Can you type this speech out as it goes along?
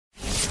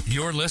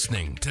You're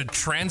listening to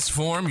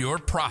Transform Your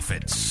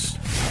Profits,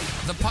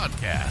 the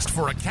podcast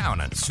for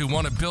accountants who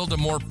want to build a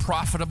more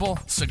profitable,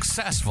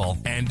 successful,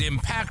 and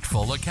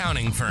impactful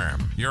accounting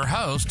firm. Your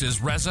host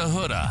is Reza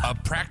Huda, a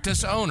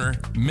practice owner,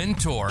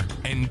 mentor,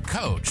 and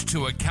coach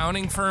to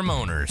accounting firm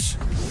owners.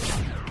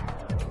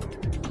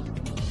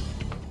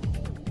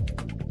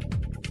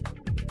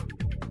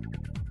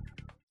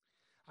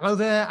 Hello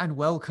there and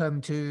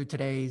welcome to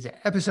today's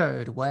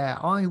episode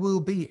where I will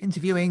be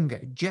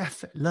interviewing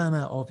Jeff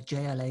Lerma of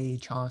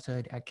JLA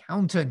Chartered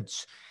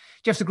Accountants.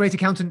 Jeff's a great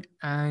accountant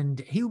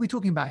and he will be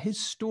talking about his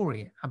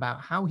story about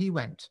how he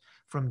went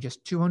from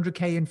just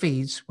 200K in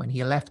fees when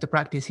he left the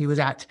practice he was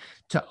at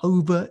to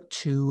over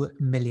 2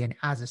 million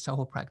as a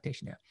sole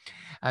practitioner.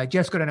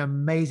 Jeff's got an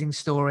amazing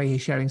story.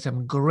 He's sharing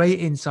some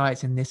great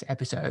insights in this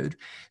episode.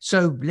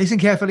 So listen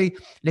carefully,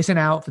 listen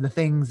out for the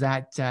things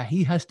that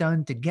he has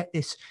done to get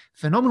this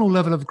phenomenal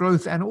level of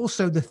growth and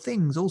also the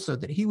things also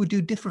that he would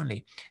do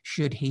differently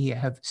should he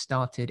have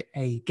started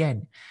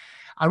again.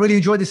 I really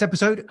enjoyed this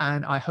episode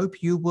and I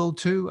hope you will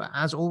too.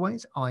 As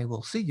always, I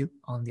will see you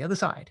on the other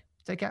side.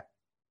 Take care.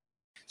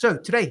 So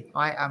today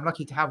I am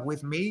lucky to have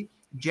with me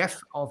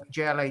Jeff of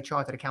JLA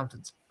Chartered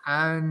Accountants,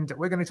 and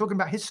we're going to be talking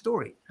about his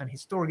story, and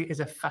his story is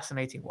a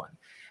fascinating one.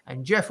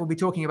 And Jeff will be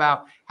talking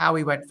about how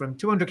he went from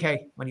 200K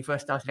when he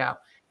first started out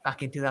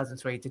back in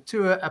 2003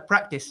 to a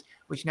practice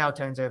which now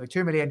turns over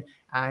 2 million,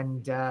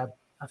 and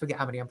I forget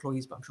how many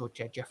employees, but I'm sure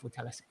Jeff will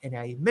tell us in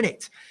a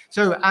minute.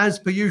 So as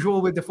per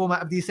usual with the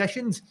format of these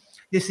sessions,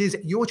 this is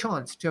your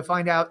chance to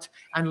find out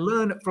and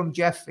learn from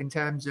Jeff in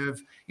terms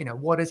of,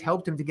 what has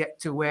helped him to get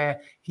to where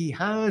he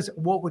has,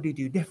 what would he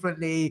do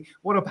differently,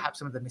 what are perhaps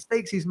some of the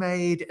mistakes he's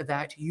made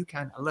that you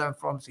can learn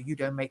from so you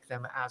don't make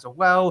them as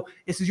well.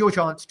 This is your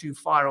chance to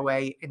fire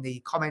away in the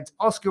comments,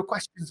 ask your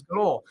questions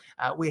galore.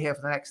 We're here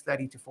for the next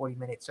 30 to 40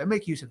 minutes. So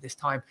make use of this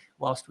time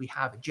whilst we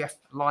have Jeff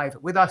live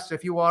with us. So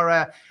if you are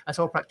a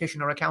sole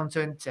practitioner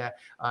accountant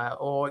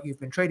or you've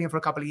been trading for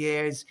a couple of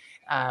years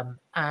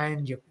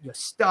and you're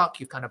stuck,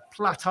 you've kind of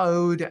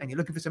plateaued and you're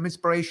looking for some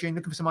inspiration,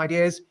 looking for some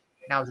ideas,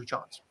 now's your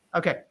chance.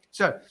 Okay,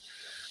 so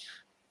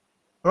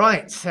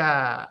right,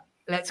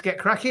 let's get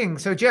cracking.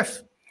 So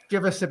Jeff,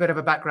 give us a bit of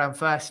a background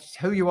first,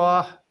 who you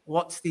are,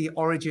 what's the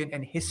origin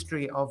and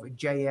history of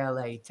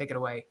JLA? Take it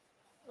away.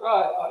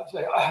 Right,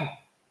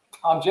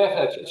 I'm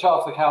Jeff, a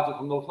chartered accountant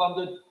from North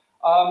London.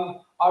 I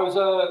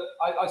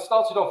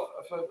started off,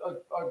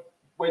 I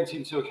went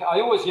into,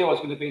 I always knew I was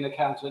going to be an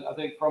accountant. I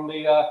think from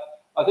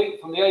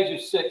the age of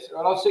 6,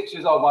 when I was 6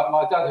 years old,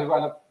 my dad, who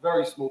ran a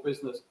very small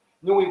business,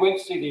 normally went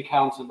to see the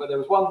accountant, but there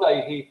was one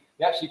day he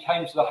actually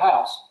came to the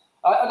house.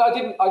 And I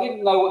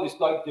didn't know what this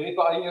bloke did,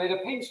 but he had a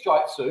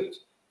pinstripe suit,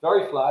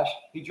 very flash.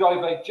 He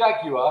drove a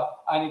Jaguar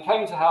and he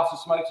came to the house and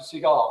smoked a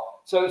cigar.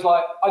 So it was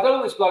like, I don't know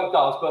what this bloke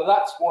does, but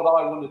that's what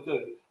I want to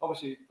do.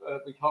 Obviously,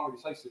 we can't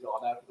really say cigar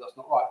now because that's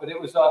not right. But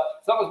it was so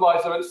at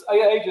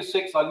the age of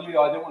 6, I knew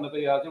I didn't want to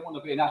be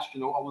an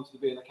astronaut. I wanted to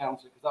be an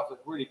accountant because that was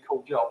a really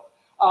cool job.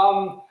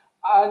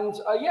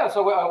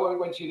 So I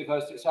went to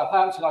university at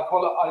Southampton.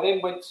 I then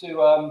went to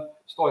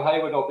Stoy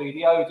Hayward or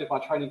BDO, did my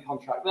training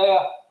contract there,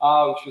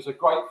 which was a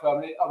great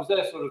firm. I was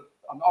there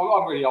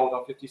I'm really old,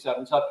 I'm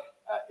 57. So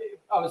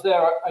I was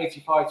there at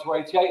 85 to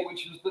 88,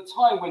 which was the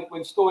time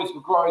when Stoys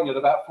were growing at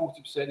about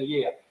 40% a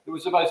year. It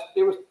was the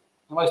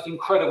most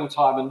incredible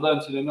time and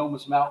learnt an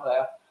enormous amount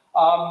there.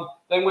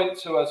 Then went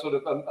to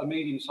a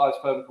medium-sized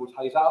firm called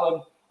Hayes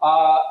Allen.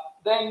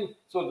 Then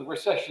sort of the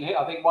recession hit.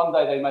 I think one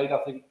day they made, a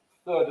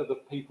third of the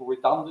people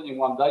redundant in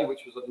one day,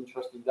 which was an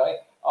interesting day.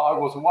 I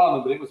wasn't one of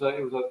them, but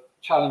it was a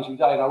challenging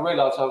day, and I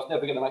realised I was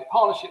never going to make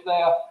partnership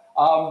there.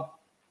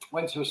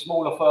 Went to a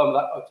smaller firm,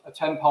 a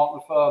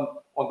 10-partner firm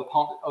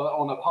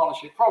on a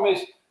partnership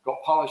promise.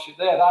 Got partnership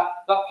there.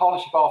 That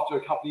partnership, after a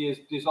couple of years,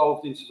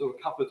 dissolved into sort of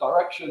a couple of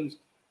directions.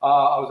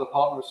 I was a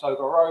partner of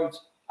Sober Roads,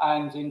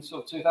 and in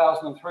sort of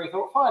 2003, I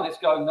thought, fine, let's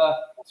go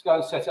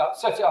and set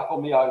it up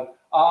on my own.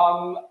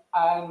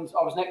 And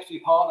I was an equity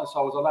partner, so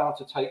I was allowed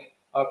to take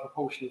a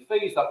proportion of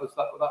fees. That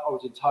I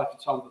was entitled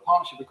to under the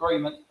partnership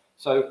agreement.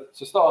 So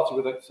started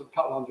with a sort of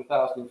couple of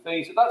 $100,000 in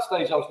fees. At that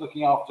stage, I was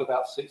looking after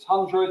about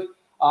 600.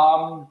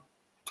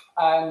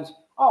 And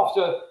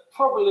after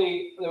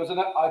probably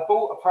I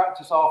bought a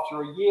practice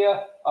after a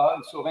year,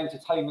 sort of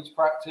entertainment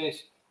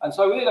practice. And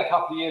so within a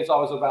couple of years, I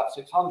was about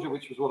 600,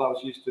 which was what I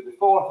was used to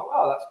before. I thought,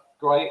 wow, that's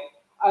great.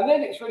 And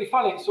then it's really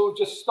funny. It sort of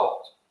just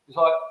stopped. It's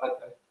like,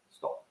 okay,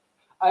 stop.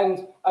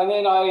 And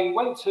then I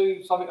went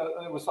to something. I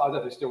don't know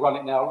if they still run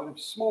it now. A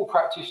small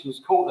practitioners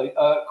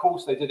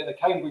course. They did it at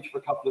Cambridge for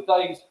a couple of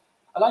days.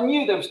 And I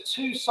knew there was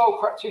 2 sole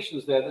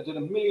practitioners there that did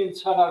 $1 million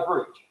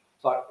turnover each.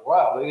 It's like,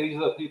 wow, these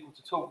are the people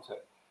to talk to.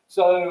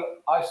 So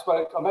I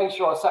made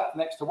sure I sat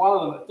next to one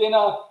of them at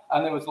dinner,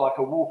 and there was like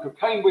a walk of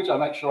Cambridge. I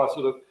made sure I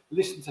sort of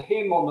listened to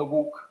him on the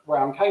walk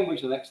around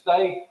Cambridge the next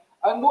day.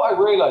 And what I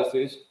realised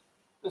is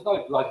there's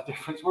no bloody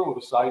difference. We're all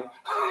the same.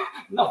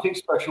 Nothing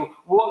special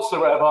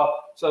whatsoever.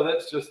 So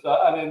that's just,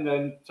 and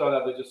then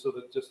turnover just sort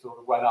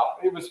of went up.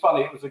 It was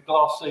funny. It was a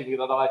glass ceiling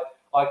that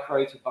I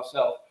created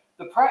myself.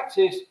 The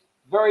practice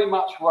very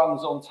much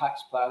runs on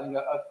tax planning.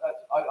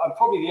 I'm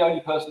probably the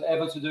only person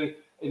ever to do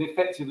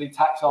effectively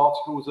tax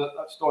articles at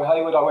Stoy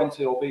Hayward. I went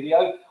to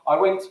BDO. I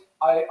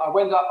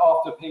went up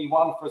after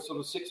P1 for sort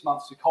of 6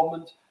 months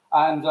secondment,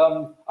 and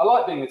I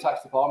like being in the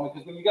tax department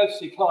because when you go to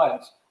see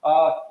clients,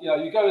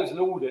 you go as an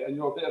audit and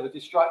you're a bit of a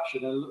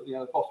distraction, and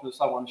the bottom of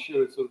someone's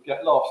shoe and sort of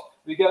get lost.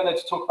 We go there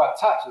to talk about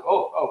tax.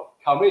 Oh,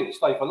 come in,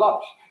 stay for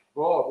lunch.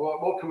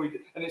 What can we do?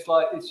 And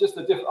it's just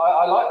a different.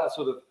 I like that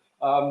sort of.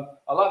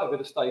 I like that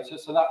bit of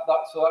status, and that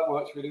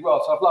works really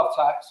well. So I've loved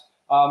tax.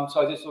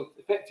 So I did sort of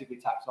effectively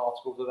tax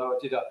articles, although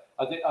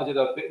I did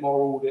a bit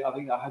more audit. I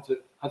think I had to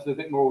do a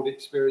bit more audit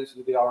experience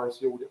in the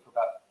ROC audit for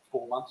about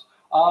 4 months.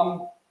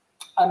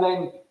 And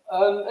then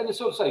it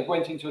sort of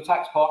went into a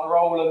tax partner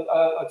role and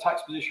a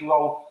tax position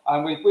role,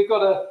 and we've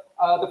got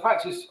the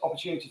practice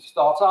opportunity to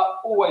start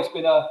up. Always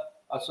been a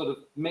sort of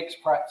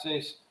mixed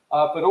practice,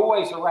 but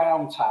always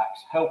around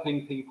tax,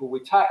 helping people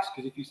with tax.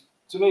 Because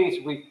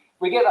if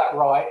we get that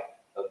right,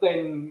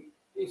 then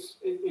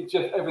it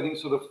just everything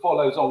sort of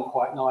follows on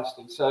quite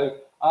nicely. So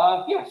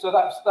so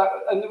that's that.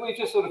 And we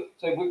just sort of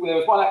there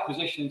was one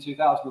acquisition in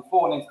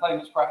 2004, an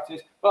entertainment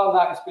practice, but on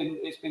that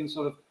it's been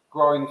sort of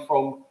growing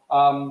from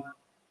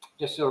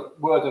just sort of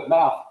word of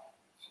mouth,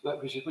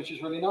 which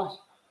is really nice.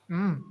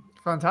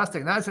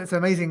 Fantastic. It's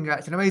amazing.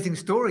 It's an amazing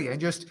story, and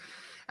just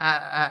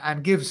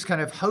and gives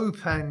kind of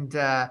hope and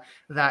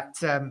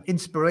that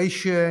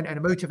inspiration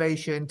and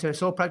motivation to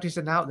sole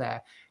practitioners out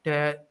there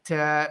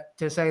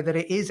to say that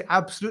it is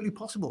absolutely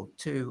possible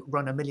to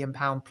run £1 million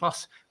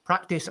plus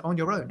practice on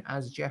your own,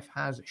 as Jeff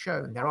has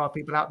shown. There are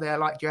people out there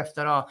like Jeff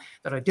that are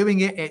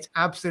doing it. It's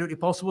absolutely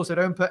possible. So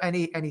don't put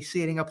any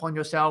ceiling up on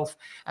yourself.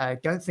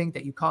 Don't think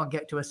that you can't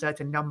get to a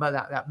certain number,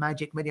 that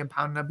magic £1 million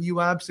number.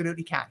 You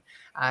absolutely can.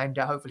 And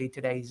hopefully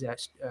today's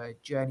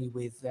journey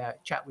with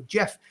chat with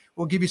Jeff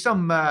will give you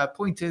some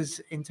pointers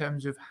in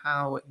terms of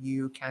how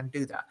you can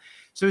do that.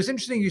 So it's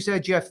interesting you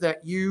said, Jeff,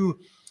 that you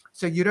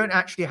don't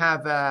actually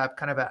have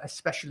kind of a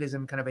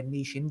specialism, kind of a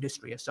niche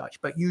industry as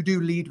such, but you do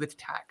lead with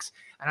tax.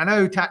 And I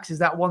know tax is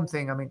that one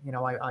thing. I mean,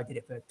 I did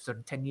it for sort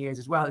of 10 years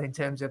as well, in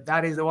terms of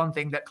that is the one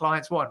thing that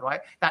clients want,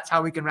 right? That's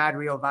how we can add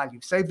real value,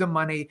 save them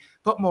money,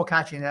 put more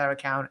cash in their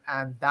account,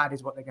 and that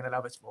is what they're going to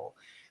love us for.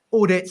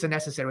 Audits are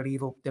necessarily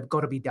evil. They've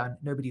got to be done.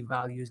 Nobody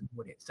values an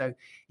audit. So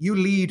you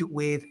lead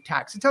with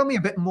tax. So tell me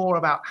a bit more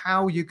about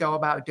how you go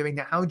about doing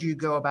that. How did you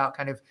go about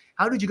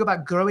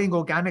growing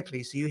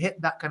organically? So you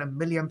hit that kind of £1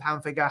 million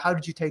figure. How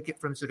did you take it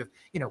from sort of,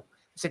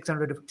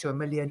 600 to 1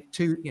 million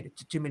to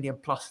 2 million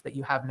plus that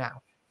you have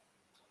now?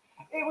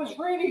 It was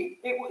really,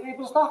 it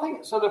was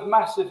nothing sort of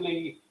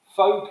massively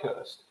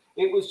focused.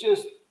 It was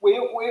just,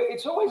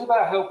 it's always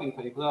about helping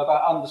people and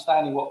about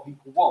understanding what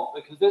people want,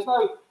 because there's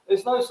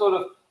no sort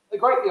of, the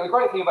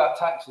great thing about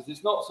tax is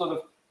there's not sort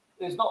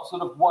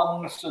of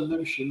one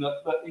solution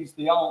that is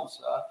the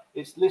answer.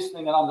 It's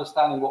listening and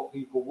understanding what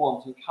people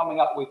want and coming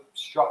up with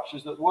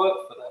structures that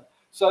work for them.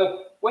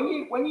 So when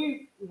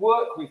you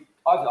work with,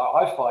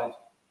 I find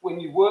when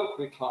you work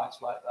with clients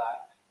like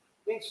that,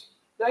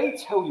 they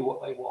tell you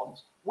what they want.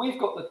 We've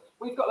got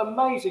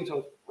amazing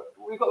tools.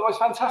 We've got the most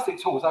fantastic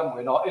tools, haven't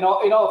we, in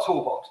our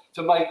toolbox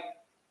to make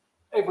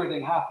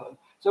everything happen.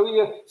 So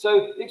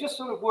it just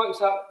sort of works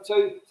out.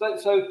 So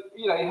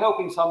you're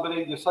helping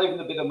somebody, you're saving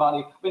a bit of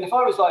money. I mean, if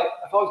I was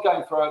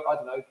going for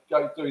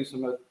doing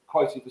some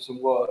quoting for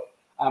some work,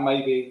 and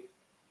maybe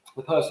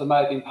the person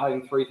may have been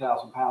paying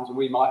 £3,000 and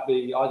we might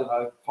be,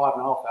 £5,500,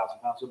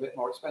 a bit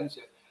more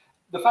expensive.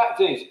 The fact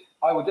is,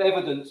 I would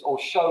evidence or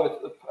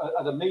show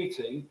at a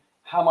meeting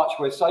how much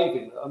we're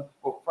saving them.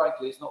 Well,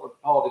 frankly, it's not the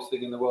hardest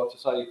thing in the world to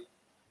save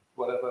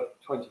whatever,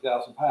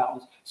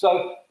 £20,000.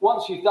 So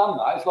once you've done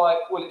that, it's like,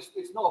 well,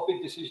 it's not a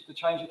big decision to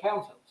change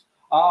accountants.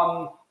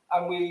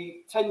 And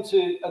we tend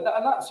to, and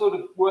that sort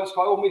of works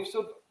quite well. We've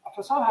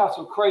somehow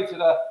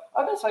created I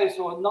don't say it's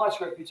a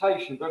nice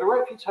reputation, but a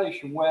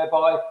reputation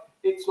whereby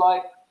it's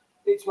like,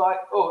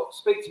 oh,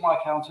 speak to my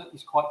accountant.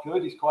 He's quite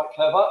good. He's quite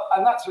clever,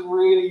 and that's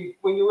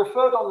when you're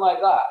referred on like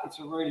that, it's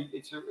a really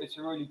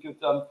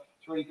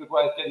good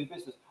way of getting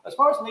business. As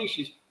far as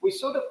niches,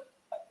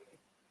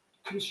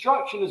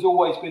 construction has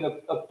always been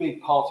a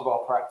big part of our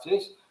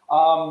practice.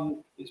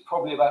 It's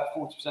probably about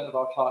 40% of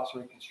our clients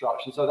are in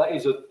construction, so that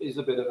is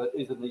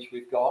a niche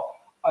we've got.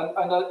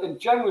 And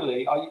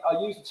generally, I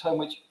use a term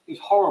which is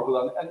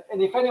horrible,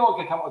 and if anyone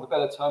can come up with a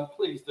better term,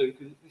 please do,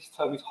 because this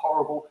term is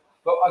horrible.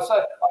 But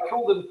I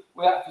call them,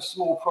 we act for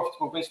small,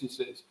 profitable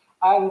businesses.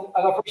 And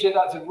I appreciate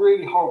that's a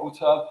really horrible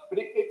term, but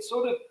it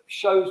sort of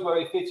shows where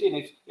it fits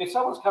in. If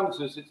someone's coming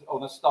to us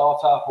on a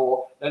startup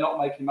or they're not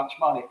making much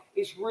money,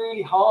 it's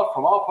really hard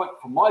from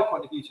my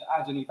point of view to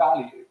add any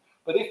value.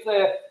 But if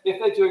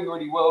they're doing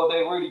really well,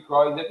 they're really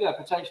growing, they've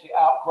potentially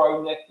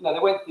outgrown it.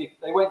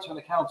 They went to an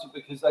accountant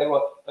because they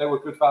were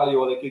good value,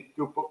 or they did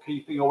good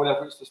bookkeeping or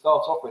whatever it's to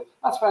start off with.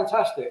 That's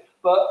fantastic.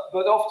 But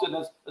often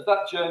as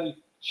that journey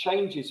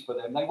changes for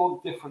them, they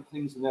want different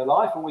things in their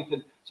life, and we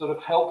can sort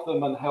of help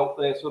them and help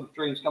their sort of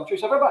dreams come true.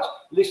 So very much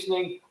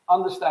listening,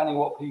 understanding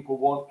what people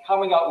want,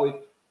 coming up with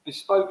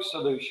bespoke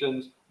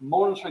solutions,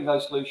 monitoring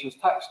those solutions.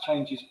 Tax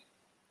changes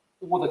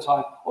all the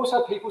time.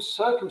 Also, people's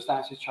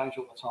circumstances change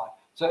all the time.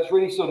 So it's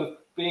really sort of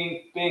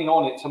being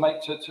on it to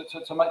make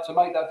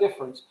that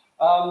difference.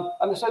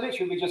 And so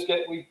literally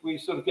we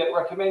sort of get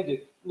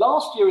recommended.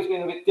 Last year has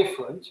been a bit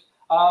different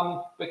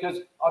because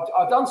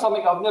I've done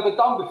something I've never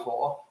done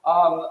before,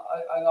 and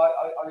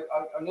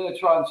I'm going to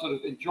try and sort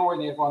of draw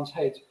in everyone's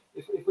heads.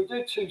 If we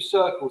do two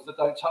circles that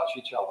don't touch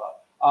each other,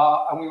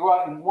 and we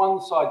write in one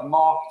side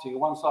marketing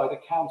and one side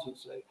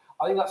accountancy,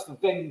 I think that's the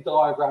Venn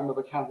diagram of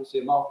accountancy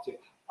and marketing.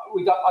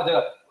 I don't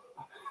know.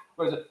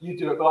 Whereas you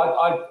do it, but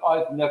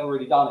I've never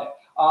really done it,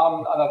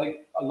 and I think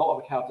a lot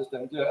of accountants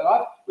don't do it.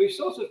 And we've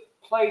sort of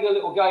played a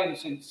little game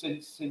since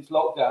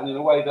lockdown in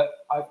a way that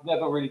I've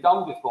never really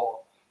done before.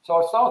 So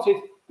I've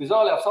started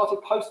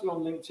posting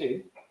on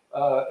LinkedIn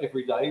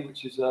every day,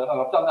 which is and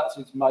I've done that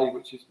since May,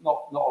 which is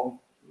not on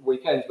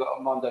weekends but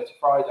on Monday to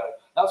Friday.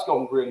 That's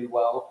gone really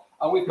well,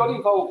 and we've got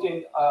involved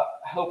in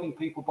helping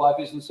people buy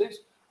businesses.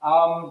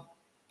 So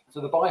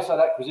the buy side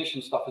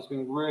acquisition stuff has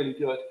been really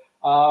good.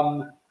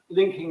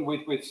 Linking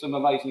with some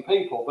amazing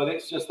people, but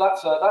it's just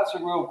that's a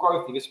real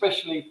growth thing,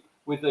 especially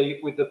with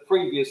the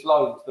previous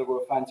loans that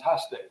were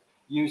fantastic.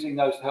 Using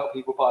those to help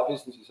people buy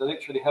businesses, so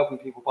literally helping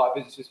people buy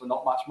businesses for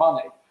not much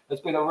money, has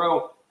been a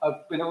real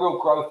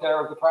growth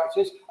area of the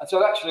practice. And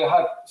so actually,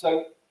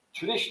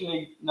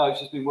 traditionally, it's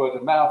just been word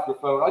of mouth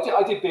referral.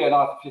 I did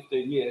BNI for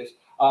 15 years,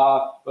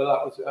 but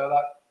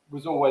that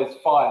was always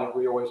fine, and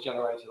we always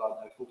generated, I don't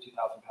know,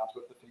 £40,000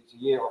 worth of fees a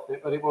year off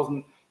it. But it was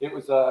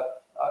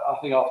I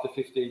think after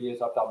 15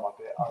 years, I've done my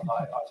bit.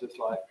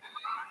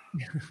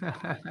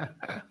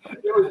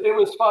 It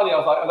was funny. I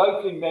was like an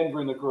opening member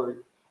in the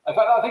group. In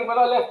fact, I think when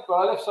I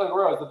left Sober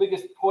Rose, the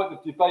biggest point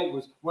of debate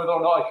was whether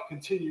or not I could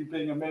continue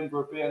being a member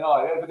of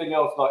BNI. Everything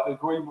else, like the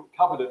agreement,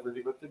 covered it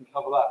really, but didn't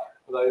cover that.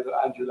 Although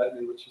Andrew let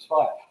me, which is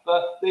fine.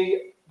 But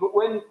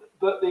when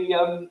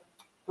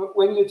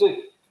you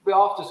do,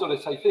 after sort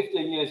of say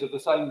 15 years of the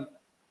same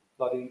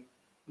bloody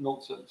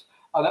nonsense.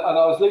 And I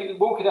was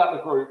walking out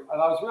the group,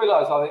 and I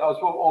realised I was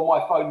on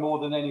my phone more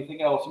than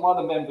anything else. And one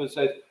of the members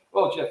said,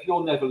 "Well, Jeff,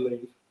 you'll never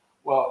leave."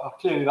 Well,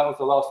 clearly that was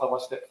the last time I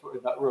stepped foot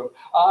in that room,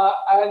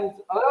 and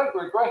I don't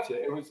regret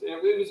it. It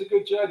was a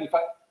good journey. In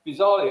fact,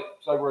 bizarrely,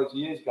 Sober Rose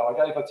years ago, I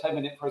gave a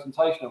 10-minute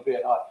presentation on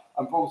BNI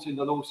and brought in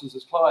the Lawsons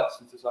as clients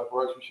into Sober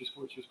Rose, which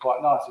was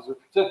quite nice.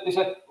 So they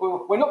said,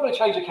 "Well, we're not going to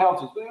change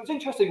accountants, but it was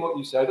interesting what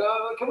you said.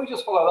 Can we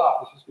just follow that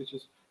up?" Which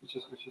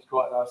is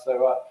quite nice.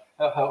 So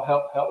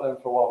help them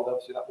for a while. But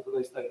obviously, that was at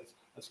least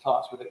as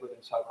clients within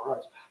Sober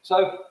Rose.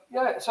 So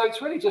yeah, so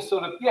it's really just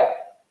sort of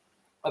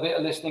a bit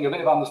of listening, a bit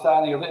of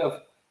understanding, a bit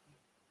of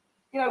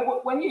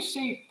when you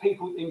see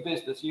people in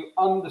business, you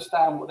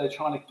understand what they're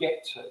trying to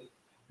get to.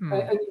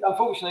 And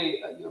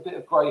unfortunately, a bit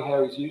of grey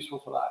hair is useful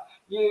for that.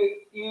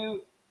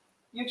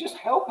 You're just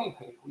helping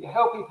people. You're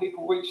helping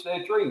people reach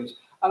their dreams,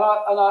 and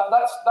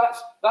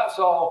that's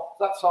our.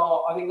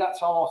 I think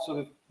that's our sort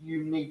of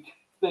unique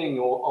thing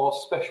or our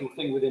special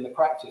thing within the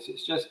practice.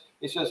 It's just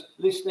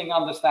listening,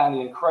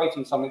 understanding, and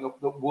creating something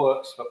that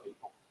works for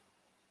people.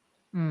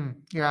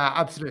 Yeah,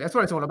 absolutely. That's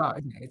what it's all about,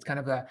 isn't it? It's kind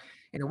of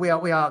we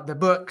are the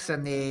books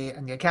and the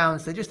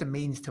accounts. They're just a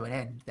means to an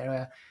end.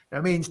 They're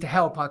a means to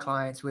help our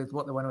clients with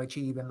what they want to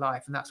achieve in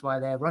life, and that's why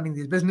they're running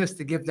this business,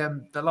 to give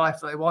them the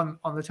life that they want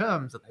on the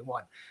terms that they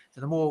want.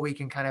 So the more we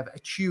can kind of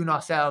attune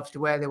ourselves to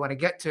where they want to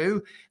get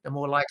to, the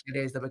more likely it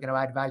is that we're going to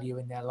add value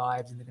in their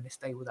lives and they're going to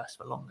stay with us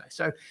for longer.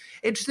 So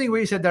interesting what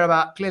you said there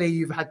about clearly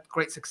you've had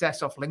great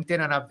success off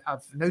LinkedIn, and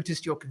I've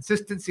noticed your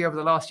consistency over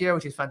the last year,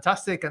 which is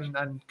fantastic,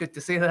 and good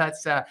to see that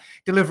that's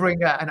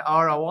delivering an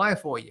ROI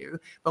for you.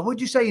 But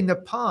would you say in the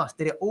past,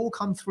 did it all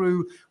come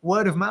through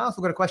word of mouth?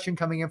 We've got a question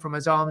coming in from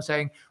Azam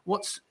saying,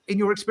 in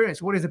your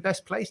experience, what is the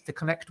best place to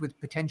connect with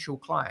potential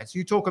clients?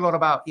 You talk a lot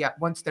about,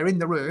 once they're in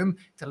the room,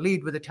 to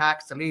lead with the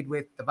tax, to lead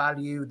with the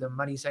value, the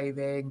money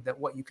saving, that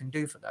what you can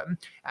do for them.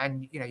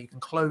 And, you can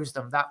close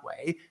them that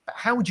way. But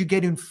how would you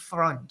get in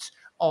front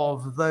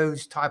of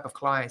those type of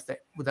clients that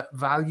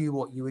value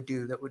what you would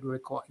do, that would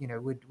require,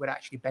 would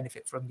actually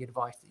benefit from the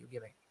advice that you're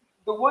giving?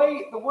 The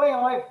way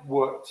I've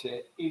worked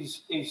it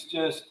is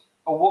just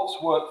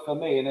what's worked for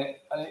me, and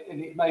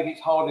it maybe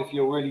it's hard if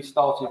you're really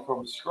starting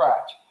from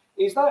scratch.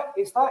 It's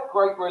that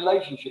great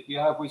relationship you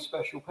have with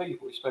special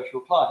people, with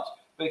special clients.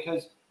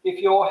 Because if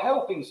you're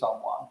helping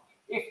someone,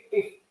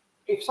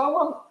 if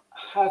someone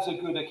has a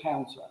good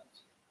accountant,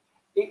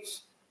 it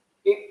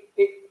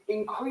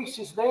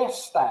increases their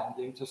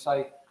standing to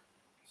say,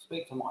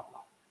 "Speak to my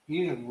bloke.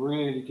 He's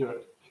really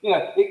good."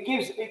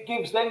 It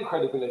gives them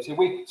credibility.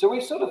 We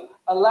sort of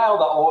allow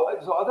that, or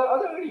I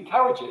don't really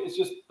encourage it. It's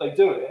just they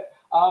do it.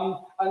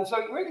 And so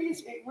it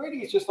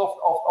really is just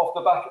off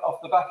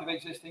the back of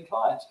existing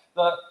clients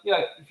that,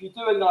 if you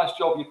do a nice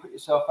job, you put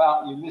yourself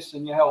out, you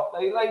listen, you help,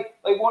 they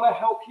want to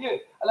help you.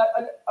 And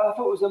I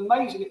thought it was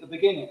amazing at the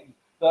beginning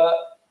that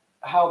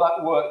how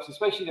that works,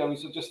 especially when we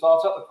sort of just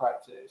start up the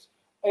practice.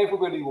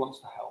 Everybody wants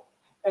to help.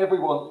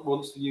 Everyone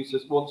wants you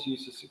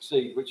to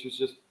succeed, which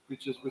is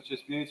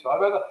beautiful. I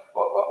remember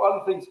one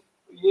of the things,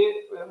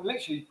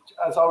 literally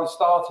as I was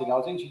starting, I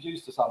was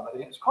introduced to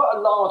somebody. It was quite a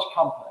large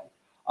company.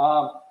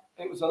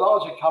 it was a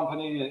larger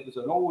company, and it was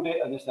an audit,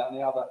 and this, that, and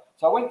the other.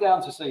 So I went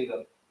down to see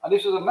them, and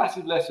this was a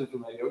massive lesson for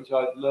me, which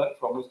I learned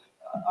from. Was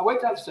I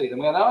went down to see them.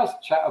 We had a nice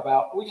chat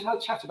we just had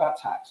a chat about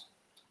tax.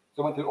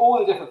 So I went through all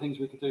the different things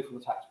we could do from a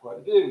tax point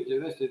of view. We do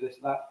this, and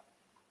that.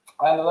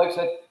 And the bloke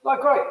said, "No,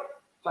 great,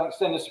 thanks.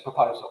 Send us a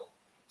proposal."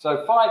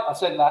 So fine, I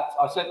sent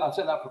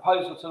that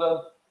proposal to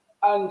them,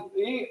 and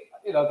he,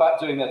 about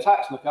doing their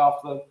tax and looking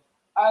after them.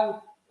 And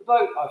the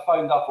bloke, I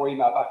phoned up or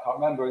emailed back, I can't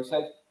remember, and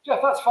said,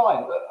 "Jeff, that's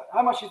fine, but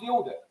how much is the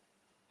audit?"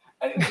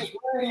 And it was just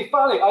really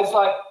funny. I was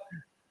like,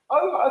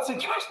 "Oh, that's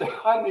interesting.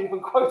 I hadn't even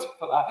quoted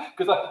for that,"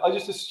 because I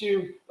just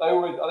assumed they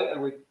were. I think they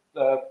were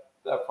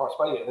price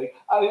value, I think.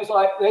 And it was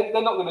like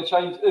they're not going to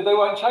change. They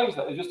won't change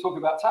that. They're just talking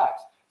about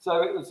tax.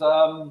 So it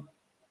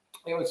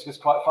was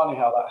just quite funny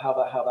how that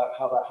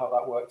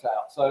worked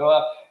out. So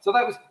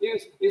that was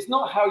it. It's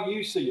not how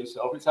you see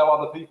yourself; it's how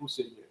other people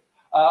see you.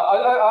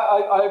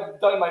 I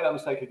don't make that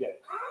mistake again.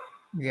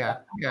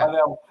 Yeah. I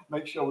now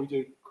make sure we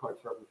do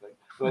quote for everything.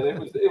 But that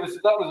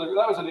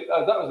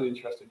was an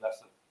interesting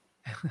lesson.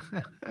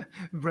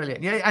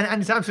 Brilliant. Yeah,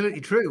 and it's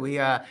absolutely true. We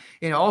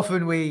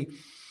often we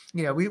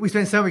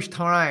spend so much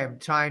time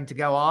trying to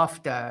go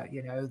after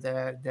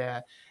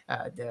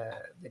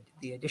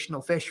the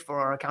additional fish for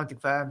our accounting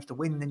firms to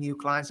win the new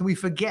clients, and we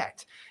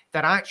forget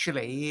that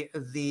actually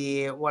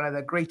one of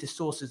the greatest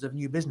sources of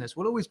new business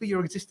will always be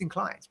your existing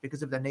clients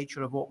because of the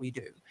nature of what we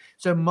do.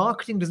 So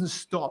marketing doesn't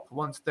stop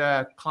once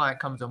the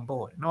client comes on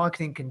board.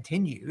 Marketing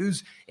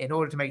continues in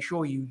order to make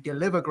sure you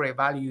deliver great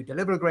value,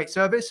 deliver a great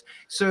service,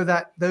 so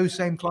that those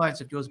same clients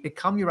of yours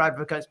become your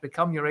advocates,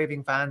 become your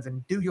raving fans,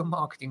 and do your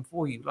marketing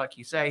for you. Like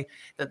you say,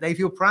 that they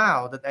feel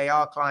proud that they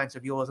are clients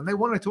of yours, and they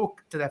want to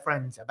talk to their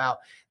friends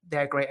about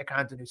their great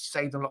accountant who's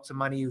saved them lots of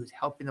money, who's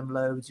helping them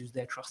loads, who's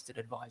their trusted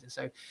advisor.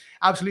 So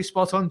absolutely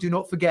spot on. Do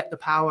not forget the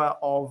power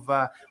of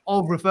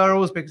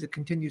referrals, because it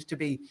continues to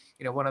be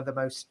one of the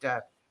most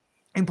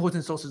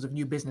important sources of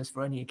new business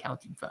for any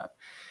accounting firm.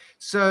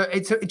 So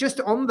it's just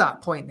on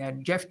that point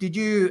then, Jeff,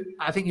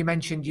 I think you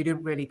mentioned you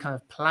didn't really kind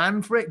of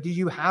plan for it. Did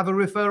you have a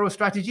referral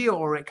strategy,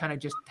 or it kind of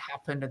just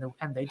happened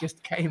and they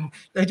just came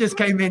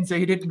in, so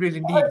you didn't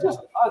really need it?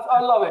 I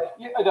love it.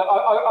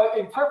 I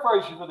in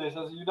preparation for this,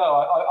 as you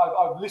know,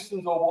 I've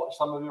listened or watched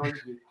some of your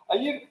interviews.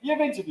 And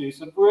you've interviewed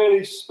some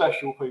really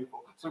special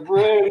people, some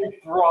really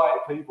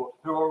bright people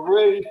who are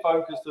really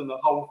focused on the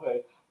whole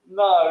thing.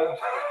 No,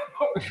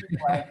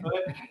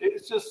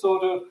 it's just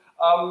sort of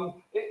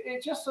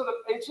it just sort of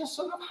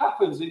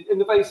happens in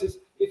the basis.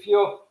 If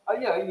you're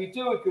you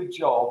do a good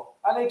job,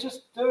 and they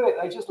just do it.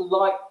 They just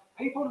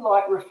people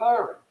like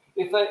referring.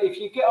 If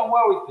you get on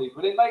well with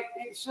people, they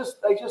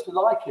just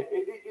like it.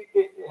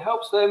 It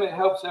helps them. It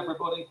helps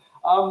everybody.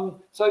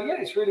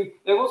 It's really,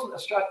 there wasn't a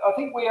strategy. I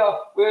think we're a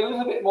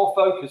little bit more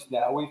focused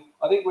now.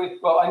 I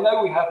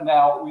know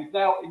we've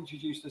now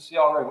introduced a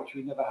CRM, which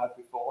we never had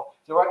before.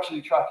 So we're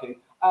actually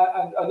tracking.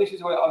 And this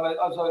is where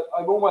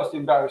I'm almost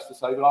embarrassed to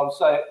say, but I will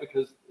say it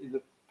because in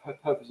the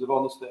purpose of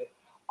honesty.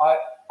 I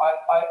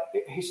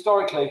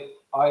historically,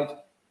 I'd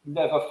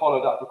never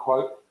followed up a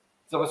quote.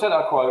 So if I sent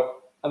out a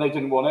quote and they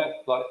didn't want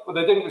it,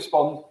 they didn't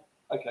respond,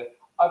 okay.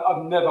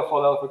 I've never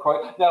followed up a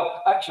quote.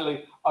 Now,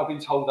 actually, I've been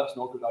told that's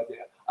not a good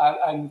idea,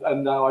 and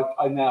now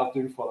I now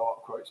do follow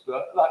up quotes.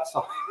 But that's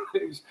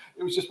it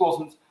was just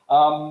wasn't.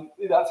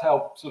 That's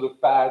how sort of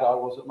bad I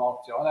was at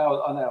marketing. I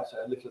now say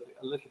a little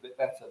bit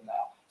better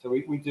now. So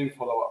we do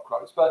follow up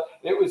quotes, but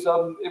it was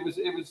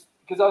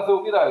because I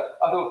thought if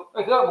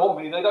they don't want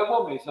me, they don't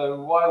want me.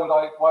 So why would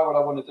I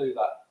want to do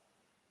that?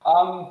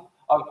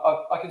 I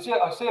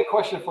see a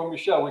question from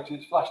Michelle, which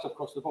is flashed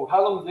across the board.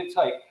 How long does it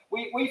take?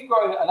 We've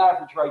grown at an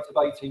average rate of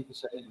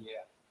 18% a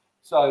year.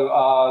 So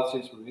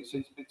since 2003,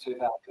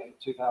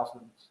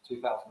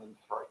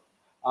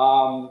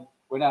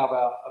 we're now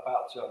about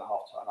 2.5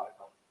 turnover.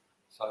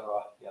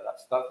 So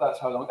that's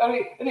how long. And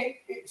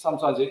it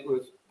sometimes it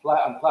was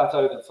flat and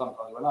plateaued, and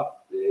sometimes went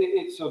up.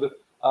 It's sort of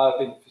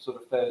been sort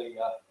of fairly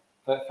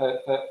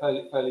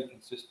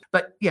consistent.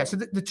 But yeah, so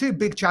the two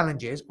big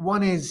challenges,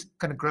 one is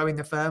kind of growing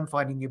the firm,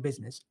 finding new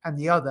business, and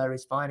the other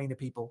is finding the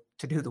people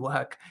to do the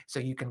work so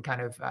you can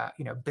kind of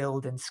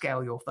build and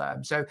scale your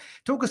firm. So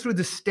talk us through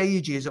the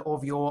stages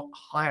of your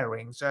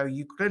hiring. So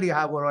you clearly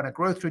were on a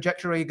growth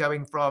trajectory,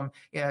 going from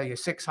your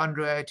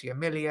 600 to your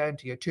million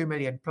to your 2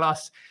 million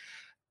plus.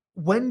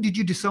 When did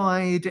you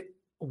decide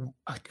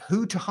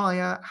who to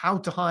hire, how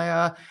to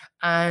hire,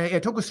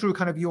 and talk us through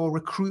kind of your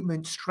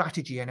recruitment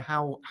strategy and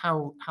how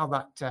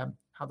that kind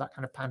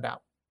of panned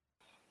out?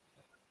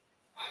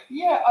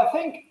 Yeah, I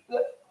think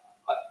that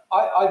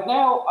I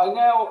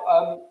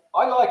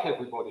like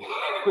everybody.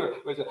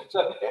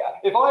 So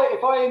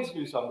if I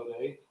interview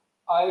somebody,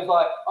 I was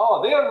like,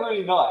 oh, they are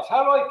really nice.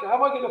 How am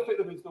I going to fit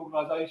them into the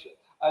organisation?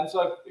 And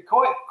so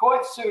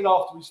quite soon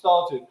after we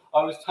started,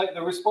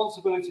 the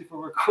responsibility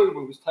for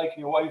recruitment was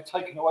taken away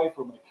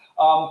from me,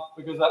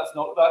 because that was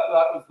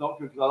not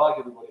good, because I like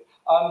everybody.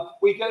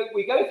 We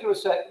go through a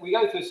set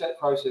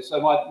process.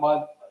 So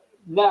my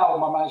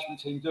management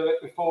team do it.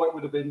 Before, it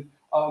would have been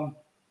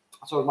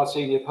sort of my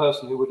senior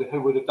person who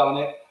would have done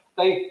it.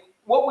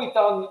 what we've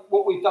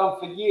done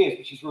for years,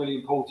 which is really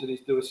important, is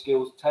do a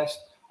skills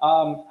test.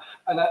 And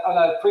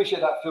I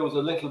appreciate that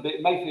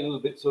may feel a little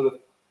bit sort of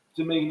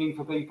demeaning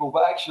for people,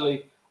 but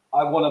actually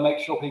I want to make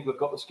sure people have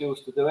got the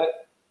skills to do it.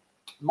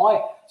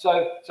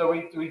 So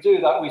we do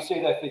that. We see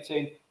their fit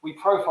in. We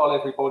profile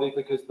everybody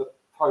because the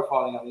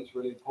profiling, I think, is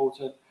really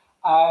important.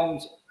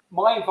 And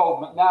my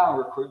involvement now in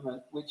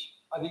recruitment, which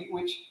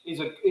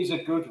is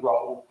a good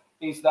role,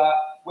 is that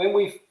when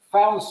we've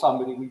found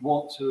somebody we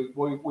want to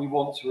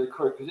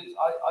recruit, because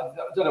I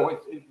don't know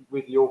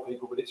with your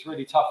people, but it's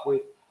really tough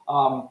with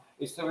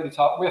it's really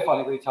tough. We're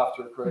finding it really tough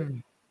to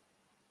recruit.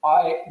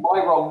 My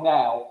role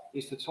now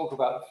is to talk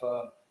about the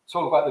firm,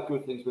 talk about the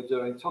good things we're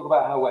doing, talk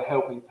about how we're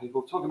helping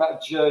people, talk about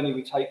the journey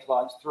we take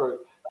clients through.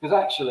 Because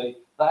actually,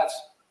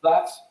 that's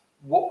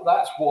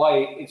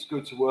why it's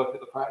good to work at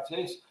the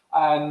practice,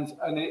 and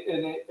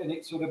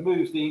it sort of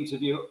moves the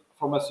interview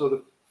from a sort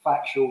of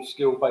factual,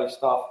 skill-based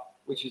stuff,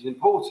 which is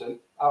important,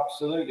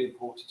 absolutely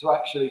important, to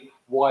actually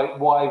why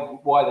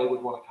they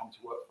would want to come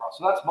to work for us.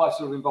 So that's my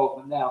sort of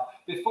involvement now.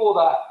 Before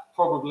that,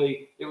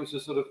 probably it was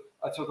just sort of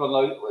I took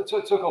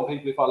on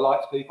people if I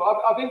liked people.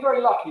 I've been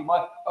very lucky.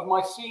 Of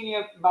my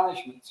senior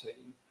management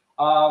team,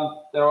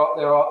 there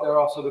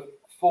are sort of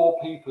 4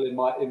 people in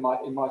my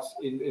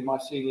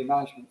senior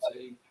management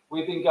team.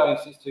 We've been going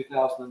since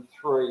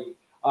 2003.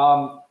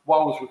 One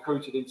was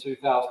recruited in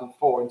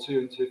 2004 and 2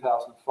 in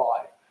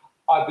 2005.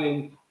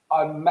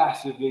 I'm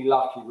massively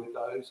lucky with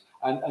those.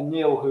 And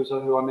Neil,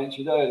 who I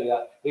mentioned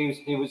earlier,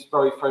 he was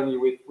very friendly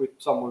with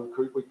someone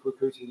we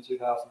recruited in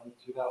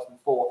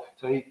 2004.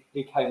 So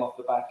he came off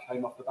the back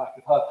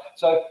of her.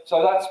 So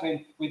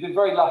we've been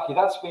very lucky.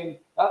 At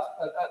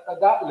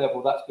that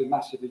level, that's been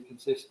massively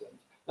consistent.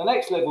 The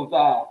next level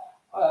down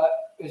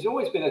has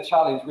always been a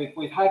challenge.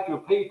 We've had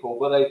good people,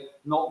 but they've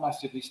not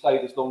massively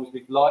stayed as long as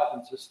we'd like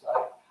them to stay.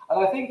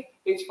 And I think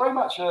it's very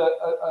much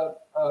a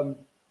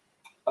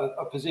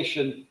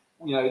position,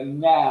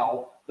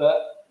 now that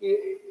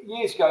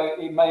years ago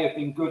it may have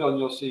been good on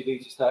your CV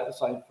to stay at the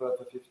same firm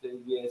for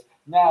 15 years.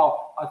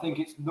 Now I think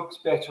it looks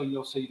better on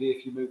your CV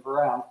if you move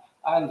around.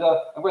 And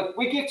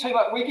we give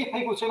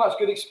people too much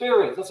good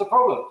experience. That's a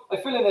problem.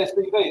 They fill in their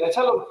CV. They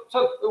tell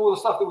all the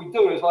stuff that we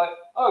do is like,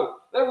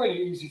 oh, they're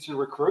really easy to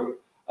recruit,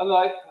 and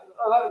that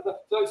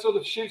sort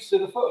of shoots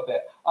in the foot a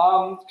bit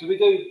because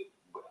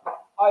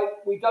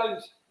we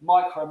don't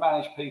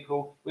micromanage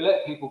people. We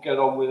let people get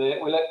on with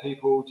it. We let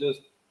people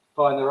just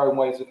find their own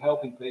ways of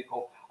helping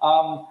people,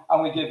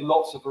 and we give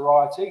lots of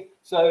variety.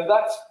 So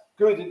that's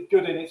good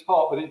in its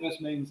part, but it just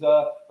means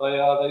they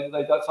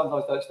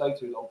sometimes don't stay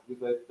too long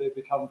because they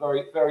become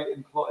very, very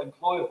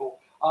employable.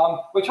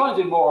 We're trying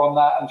to do more on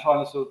that and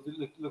trying to sort of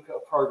look at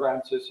a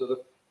program to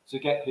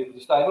get people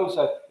to stay, and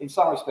also in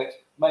some respects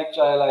make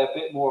JLA a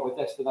bit more of a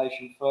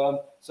destination firm.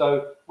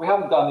 So we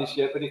haven't done this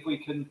yet, but if we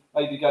can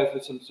maybe go for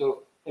some sort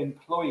of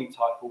employee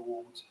type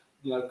awards,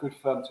 good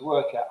firm to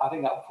work at, I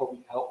think that will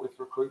probably help with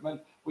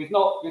recruitment. We've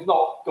not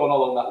gone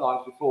along that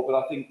line before, but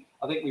I think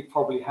we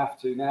probably have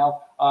to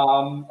now.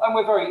 And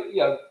we're very,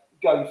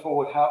 going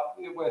forward,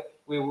 we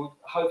will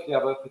hopefully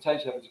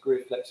potentially have a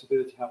degree of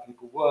flexibility how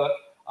people work.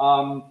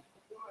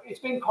 It's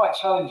been quite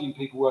challenging,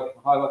 people working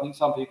from home. I think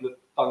some people have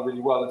done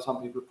really well and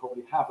some people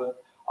probably haven't.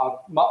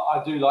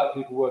 I do like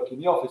people working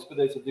in the office, but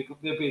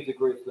there'll be a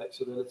degree of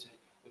flexibility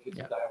if it's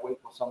a day a week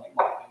or something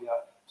might be.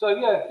 So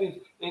yeah,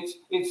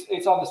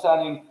 it's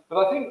understanding,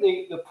 but I think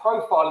the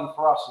profiling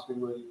for us has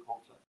been really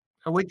important.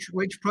 Which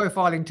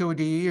profiling tool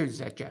do you use,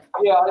 Jeff?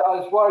 Yeah, I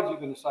was worried you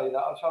were going to say that.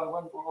 I'm trying to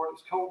remember what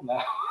it's called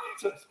now.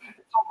 it's on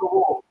the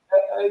wall.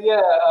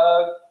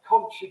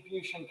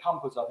 Contribution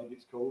Compass, I think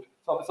it's called.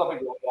 Something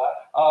like that.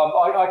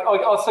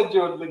 I'll send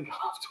you a link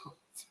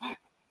afterwards.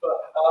 But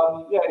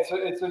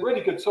it's a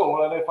really good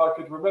tool, and if I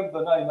could remember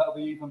the name, that would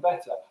be even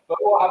better. But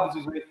what happens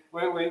is we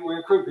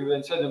recruit people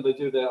and send them, they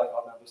do their, I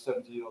can't remember,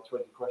 17 or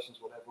 20 questions,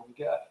 whatever. We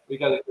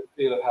get a good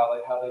feel of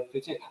how they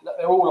fit in.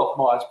 They're all off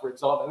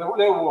Myers-Briggs, aren't they?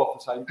 They're all off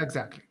the same.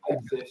 Exactly.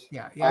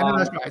 Yeah, no,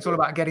 that's right. It's all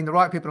about getting the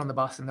right people on the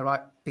bus and the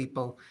right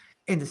people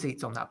in the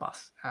seats on that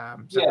bus.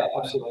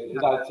 Absolutely.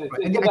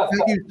 And you don't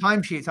use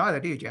timesheets either,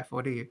 do you, Jeff,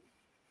 or do you?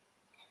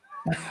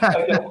 Okay. I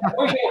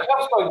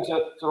have spoken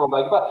to Ron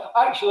Baker, but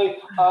actually,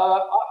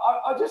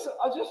 I just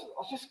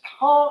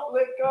can't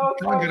let go.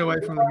 Can't get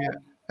away from them yet.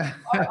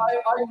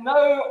 I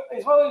know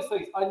it's one of those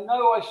things. I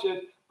know I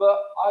should, but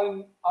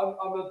I'm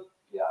old.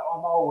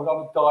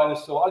 I'm a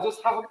dinosaur. I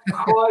just haven't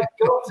quite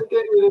got to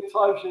get rid of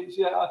timesheets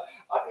yet.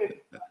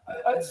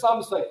 At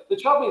some stage, the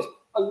trouble is,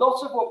 a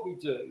lot of what we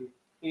do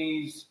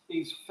is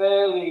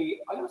fairly,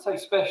 I don't say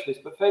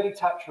specialist, but fairly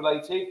tax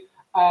related.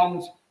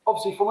 And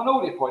obviously, from an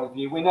audit point of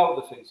view, we know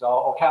what the fees are,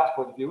 or accounts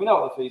point of view, we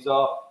know what the fees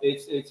are.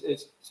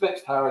 It's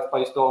specs tariff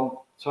based on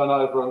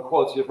turnover and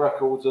quality of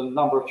records and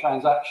number of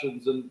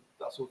transactions and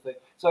that sort of thing.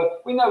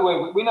 So we know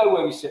where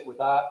we sit with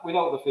that. We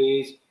know what the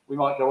fee is. We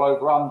might go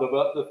over under,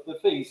 but the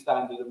fee is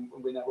standard, and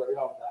we know where we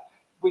are with that.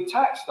 With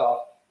tax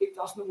stuff, it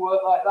doesn't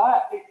work like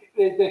that.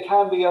 There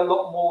can be a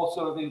lot more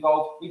sort of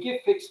involved. We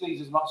give fixed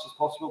fees as much as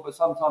possible, but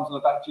sometimes on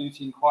a back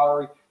duty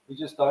inquiry, we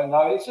just don't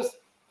know. It's just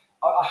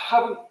I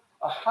haven't.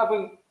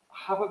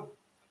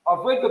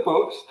 I've read the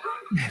books.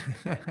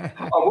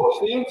 I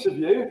watched the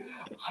interview.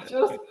 I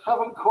just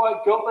haven't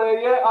quite got there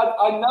yet.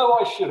 I know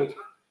I should,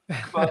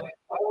 but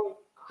I haven't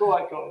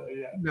quite got there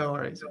yet. No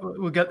worries.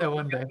 We'll get there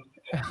one day.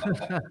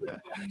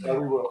 Yeah,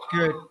 we will.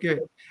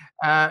 Good.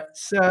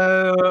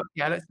 So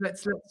yeah,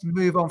 let's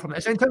move on from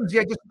that. So in terms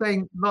of, just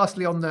saying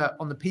lastly on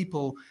the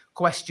people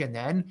question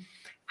then,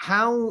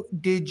 how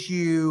did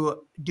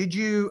you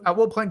at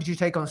what point did you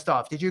take on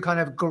staff? Did you kind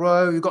of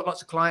grow, you got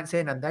lots of clients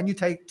in and then you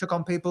took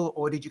on people,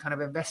 or did you kind of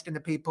invest in the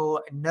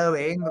people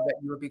knowing that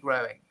you would be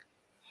growing?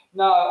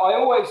 No, I've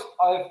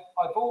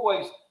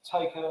always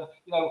taken,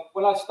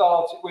 when I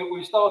started,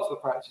 we started the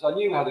practice, I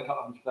knew we had a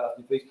couple of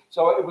 $100,000 fees.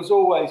 So it was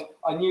always,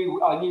 I knew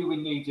we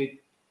needed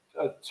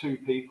 2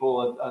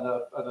 people and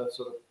a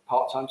sort of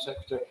part-time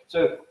secretary.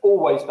 So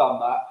always done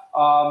that.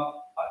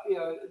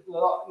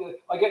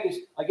 I get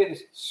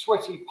this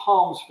sweaty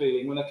palms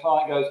feeling when a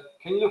client goes,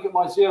 "Can you look at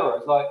my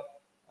zeros?" Like,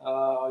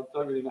 I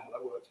don't really know how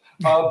that works.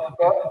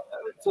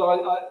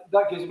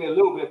 That gives me a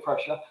little bit of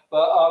pressure.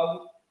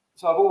 But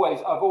so I've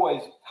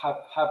always had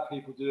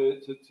people do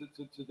it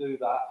to do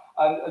that.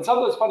 And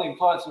sometimes funny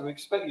clients who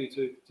expect you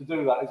to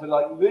do that. It's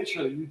like,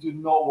 literally, you do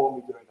not want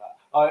me doing that.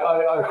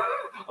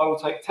 I will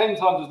take 10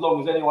 times as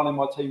long as anyone in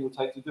my team will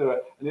take to do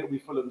it, and it'll be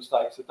full of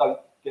mistakes. So don't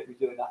get me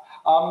doing that.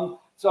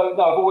 So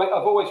no,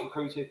 I've always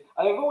recruited,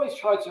 and I've always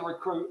tried to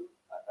recruit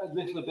a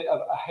little bit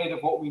ahead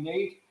of what we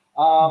need.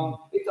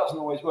 It doesn't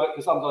always work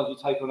because sometimes you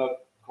take on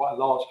quite a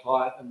large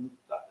client, and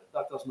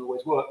that doesn't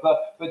always work.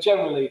 But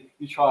generally,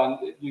 we try and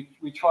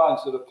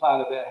sort of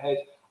plan a bit ahead.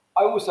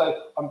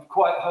 I'm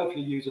quite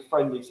hopefully user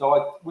friendly, so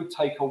I would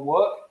take on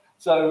work.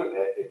 So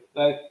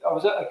I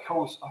was at a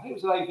course, I think it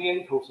was an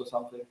AVN course or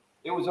something.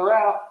 It was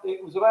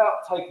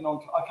about taking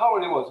on. I can't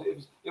remember what it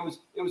was.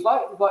 It was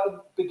like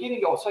the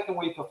beginning or second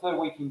week or third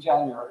week in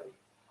January,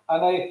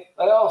 and they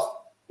asked.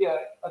 Yeah,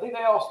 I think they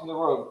asked in the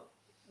room,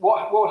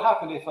 what would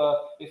happen if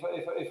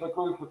a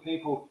group of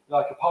people,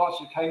 like a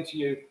partnership, came to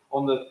you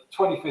on the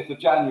 25th of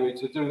January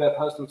to do their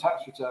personal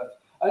tax returns,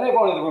 and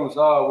everyone in the room was,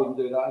 "Oh, I wouldn't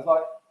do that." I was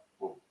like,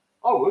 "Well,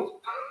 I would."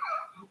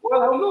 Well,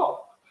 the hell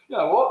not. You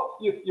know what?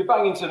 You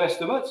bang into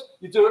estimates.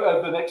 You do it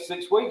over the next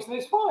 6 weeks, and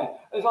it's fine.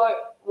 It's like,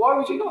 why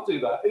would you not do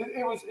that?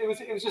 It was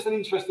just an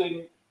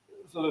interesting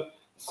sort of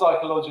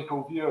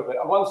psychological view of it.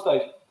 At one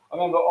stage, I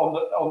remember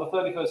on the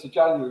 31st of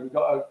January,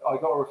 I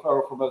got a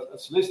referral from a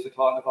solicitor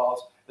client of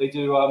ours. They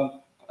do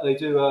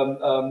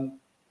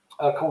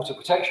quarter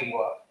protection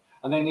work,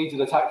 and they needed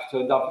a tax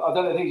return done. I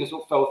don't know, I think it just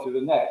sort of fell through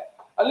the net.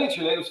 And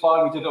literally, it was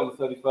fine. We did it on the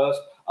 31st,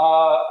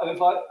 and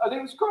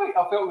it was great.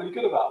 I felt really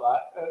good about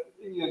that.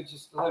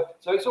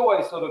 So it's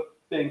always sort of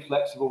being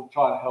flexible,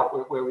 trying to help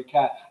where we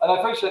can. And I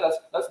appreciate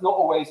that's not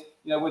always,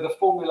 with a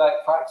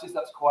formulaic practice,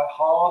 that's quite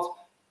hard.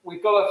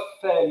 We've got a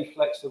fairly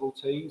flexible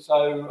team,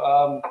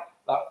 so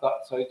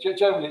so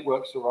generally it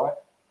works all right.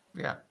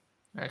 Yeah,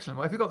 excellent.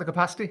 Well, if you've got the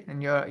capacity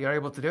and you're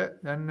able to do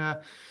it,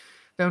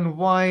 then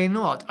why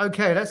not?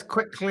 Okay, let's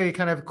quick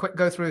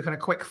go through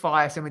quick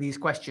fire some of these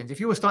questions. If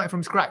you were starting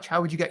from scratch,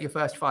 how would you get your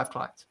first 5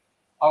 clients?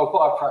 I would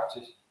buy a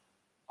practice.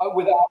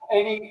 Without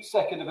any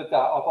second of a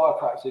doubt, I'll buy a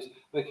practice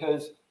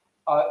because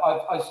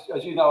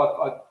as you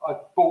know, I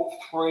bought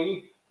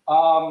 3.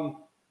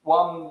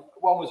 One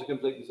was a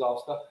complete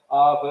disaster,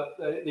 but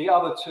the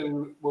other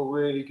 2 were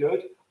really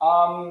good.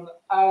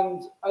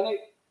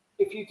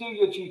 If you do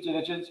your due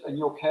diligence and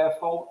you're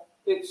careful,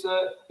 it's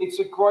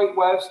a great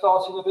way of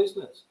starting a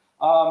business.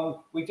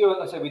 We do a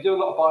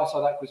lot of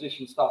buy-side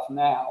acquisition stuff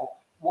now.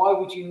 Why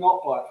would you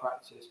not buy a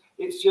practice?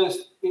 It's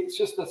just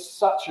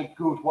such a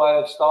good way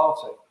of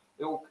starting.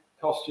 It will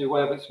cost you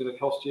whatever it's going to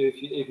cost you.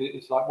 If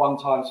it's like 1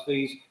 times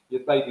fees,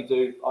 you'd maybe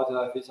do, I don't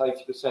know if it's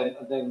 80%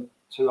 and then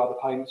 2 other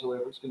payments or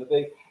whatever it's going to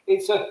be.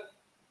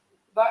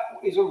 That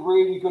is a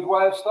really good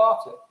way of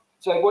starting.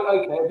 So,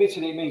 okay,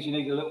 admittedly, it means you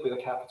need a little bit of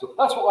capital.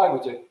 That's what I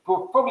would do.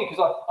 Probably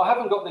because I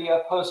haven't got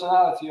the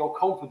personality or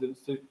confidence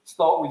to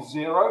start with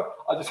 0.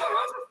 I just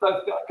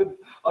don't think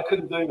I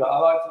couldn't do that.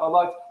 I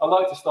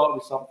like to start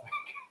with something.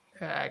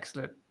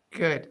 Excellent.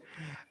 Good.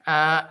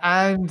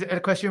 And a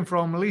question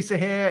from Lisa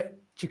here.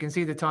 You can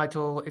see the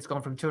title. It's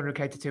gone from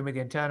 200K to 2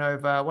 million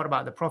turnover. What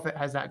about the profit?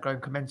 Has that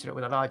grown commensurate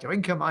with a larger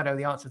income? I know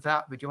the answer to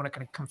that, but do you want to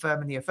kind of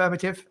confirm in the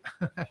affirmative?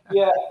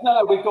 Yeah,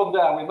 no, we've gone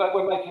down.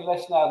 We're making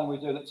less now than we're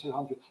doing at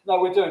 200.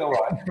 No, we're doing all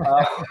right.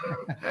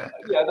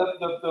 Yeah,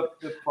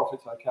 the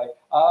profit's okay.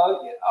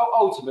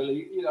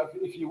 Ultimately,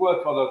 if you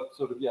work on a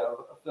sort of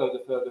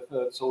a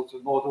third sort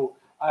of model,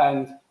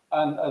 and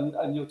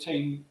your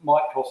team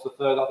might cost a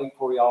third. I think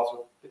probably ours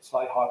are a bit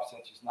slightly higher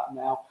percentages than that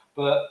now.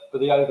 But the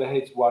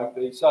overheads won't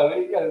be. So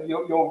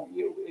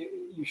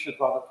you should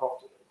run a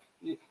profit.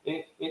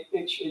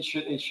 It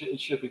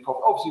should be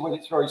profit. Obviously, when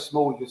it's very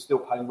small, you're still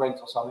paying rent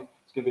or something.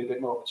 It's going to be a bit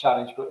more of a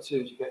challenge. But as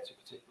soon as you get to a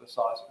particular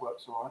size, it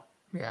works all right.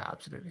 Yeah,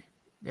 absolutely.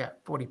 Yeah,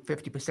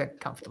 40-50%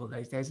 comfortable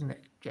those days, isn't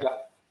it? Yeah.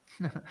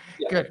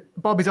 Yeah. Good.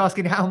 Bob is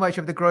asking how much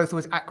of the growth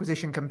was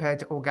acquisition compared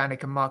to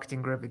organic and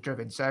marketing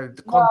driven. So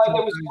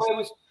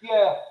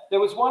there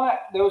was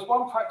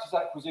one practice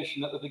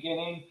acquisition at the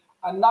beginning.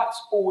 and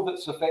that's all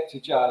that's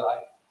affected JLA.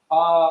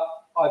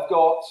 I've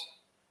got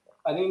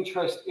an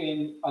interest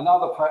in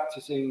another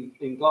practice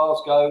in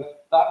Glasgow.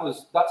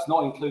 That's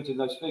not included in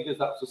those figures.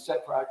 That was a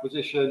separate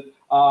acquisition,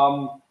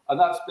 and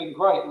that's been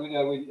great. You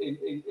know,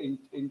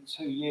 in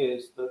 2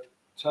 years, the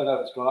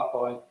turnover's gone up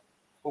by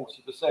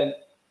 40%, and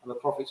the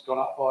profit's gone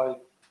up by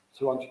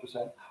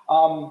 200%.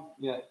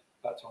 Yeah,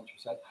 about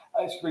 200%.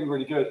 It's been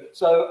really good.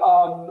 So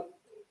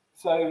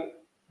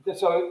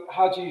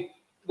how do you?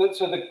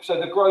 So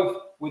the growth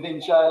within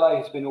JLA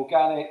has been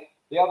organic.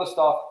 The other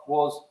stuff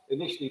was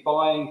initially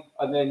buying,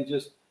 and then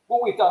just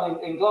what we've done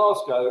in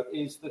Glasgow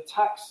is the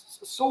tax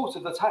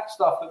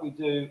stuff that we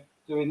do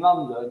in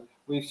London.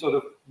 We've sort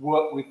of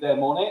worked with them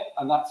on it,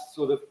 and that's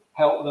sort of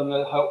helped them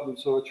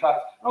sort of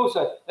attract. And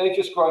also, they've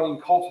just grown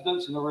in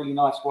confidence in a really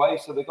nice way.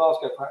 So the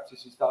Glasgow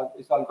practice is done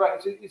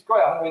great. It's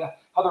great. I mean, I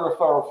had a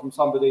referral from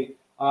somebody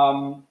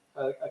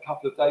a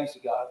couple of days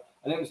ago,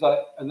 and it was like,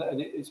 and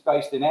it's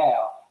based in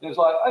Ayr. And it was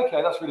like,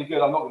 okay, that's really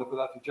good. I'm not going to put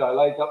that for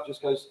JLA. That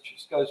just goes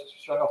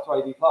straight off to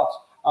AD+.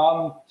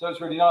 So it's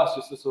really nice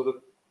just to sort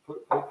of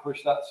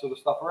push that sort of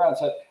stuff around.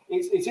 So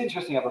it's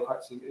interesting having a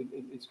practice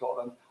in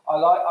Scotland.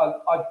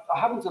 I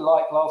happen to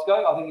like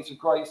Glasgow. I think it's a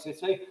great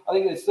city. I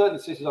think there's certain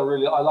cities I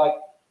like.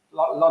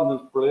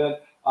 London's brilliant.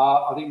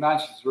 I think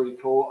Manchester's really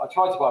cool. I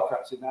tried to buy a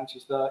practice in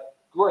Manchester.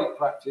 Great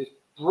practice,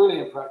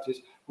 brilliant practice.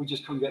 We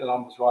just couldn't get the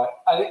numbers right,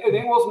 and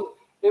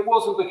it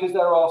wasn't because they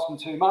were asking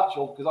too much,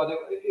 or because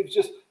it was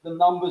just the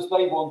numbers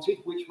they wanted,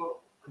 which were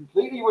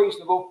completely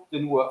reasonable,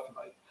 didn't work for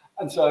me.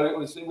 And so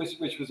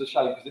which was a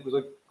shame, because it was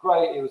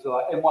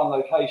like M1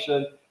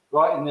 location,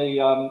 right in the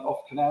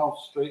off Canal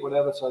Street,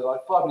 whatever. So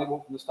like 5-minute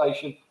walk from the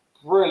station.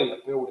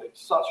 Brilliant building,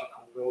 such a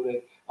cool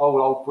building,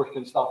 old brick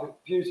and stuff. It's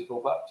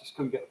beautiful, but just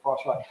couldn't get the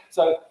price right.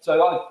 So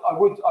I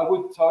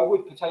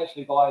would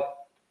potentially buy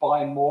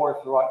more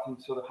if the right thing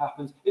sort of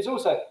happens. It's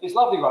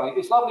lovely running.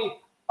 It's lovely.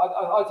 I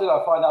don't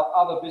know. I find out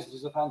other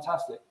businesses are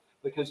fantastic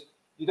because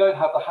you don't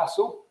have the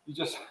hassle.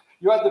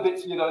 You have the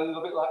bits, a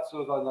little bit like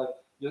sort of, I don't know,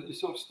 you're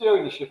sort of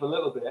steering the ship a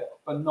little bit,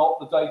 but not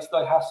the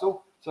day-to-day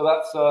hassle. So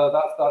that's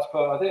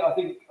perfect. I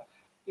think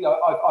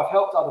I've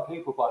helped other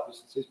people buy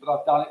businesses, but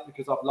I've done it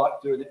because I've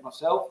liked doing it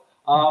myself,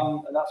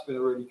 and that's been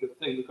a really good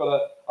thing.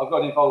 I've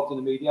got involved in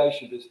a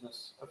mediation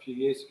business a few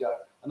years ago,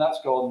 and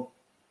that's gone.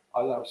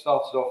 I don't know. It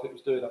started off. It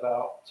was doing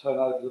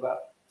turnovers about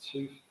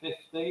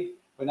 250.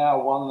 We're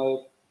now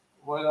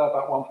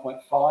about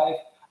 1.5,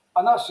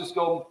 and that's just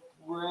gone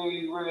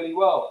really, really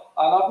well.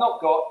 And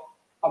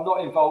I'm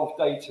not involved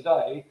day to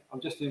day.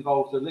 I'm just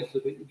involved a little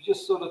bit. You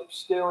just sort of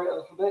steer it a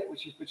little bit,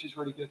 which is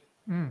really good.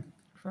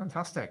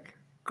 Fantastic,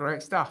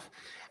 great stuff.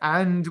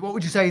 And what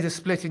would you say is the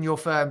split in your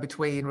firm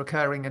between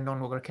recurring and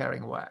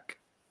non-recurring work?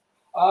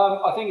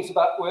 I think it's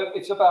about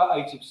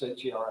 80%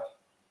 GRF.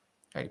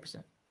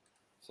 80%.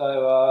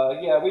 So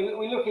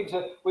we look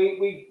into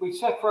we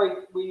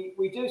separate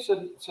we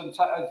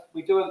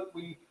do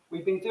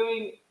we've been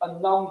doing a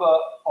number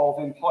of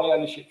employee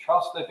ownership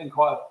trusts. They've been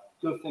quite a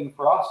good thing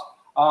for us.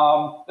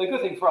 They're a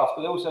good thing for us,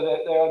 but also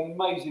they're an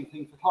amazing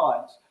thing for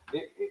clients.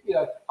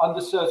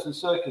 Under certain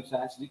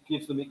circumstances, it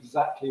gives them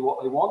exactly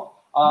what they want.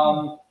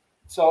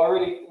 So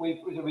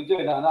we've been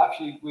doing that, and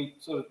actually we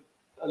sort of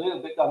a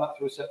little bit done that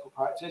through a separate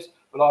practice,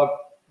 but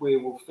we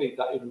will feed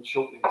that in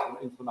shortly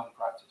into the main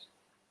practice.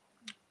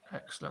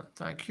 Excellent,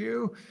 thank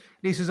you.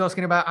 Lisa's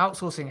asking about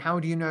outsourcing. How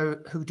do you know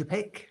who to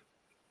pick?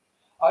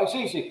 It's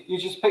easy. You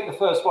just pick the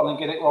first one and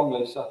get it wrong,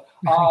 Lisa.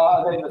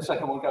 And then the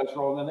second one goes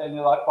wrong, and then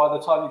you're like, by the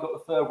time you've got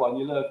the third one,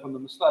 you learn from the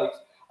mistakes.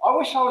 I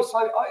wish I was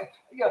so.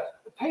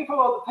 The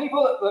people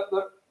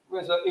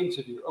that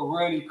interview are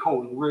really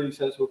cool and really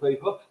sensible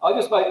people. I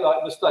just make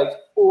mistakes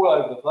all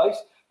over the place,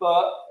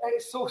 but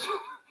it's sort of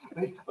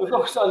as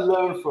long as I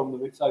learn from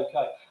them, it's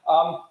okay.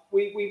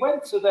 We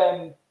went to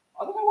them.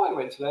 I don't know why we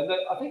went to them.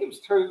 I think it was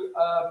through.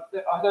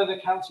 I know the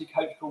accountancy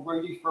coach called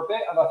Rudy for a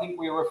bit, and I think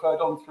we were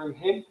referred on through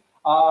him.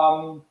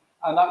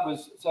 And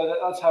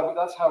that's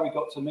how we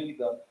got to meet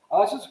them.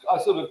 And I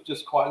sort of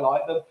just quite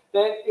like them.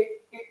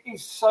 It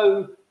is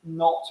so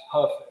not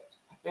perfect.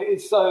 It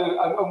is so,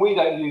 and we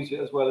don't use it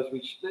as well as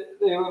we should.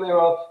 There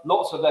are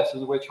lots of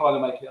lessons. We're trying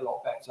to make it a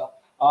lot better.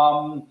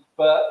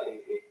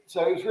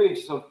 So it was really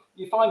just sort of,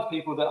 you find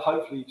people that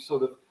hopefully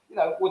sort of,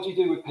 what do you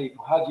do with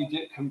people? How do you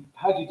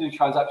do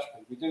transaction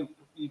people?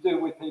 You do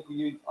with people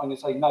I'm going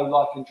to say know,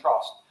 like, and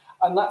trust.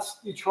 And that's,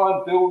 you try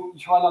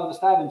and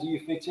understand, and do you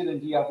fit in, and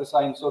do you have the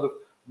same sort of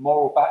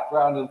moral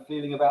background and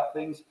feeling about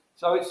things?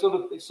 So it's sort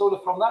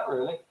of from that,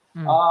 really.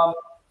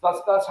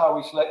 That's how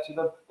we selected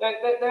them.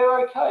 They're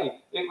okay.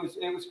 It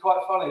was quite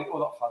funny, well,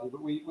 not funny,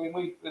 but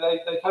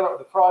they came up with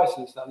the price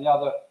and this, that, and the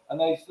other, and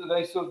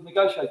they sort of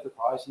negotiated the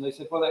price, and they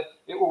said, well,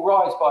 it will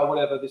rise by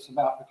whatever this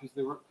amount because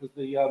the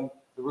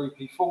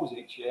rupee falls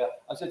each year.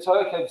 I said, so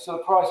okay, so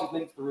the price is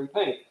linked to the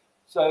rupee.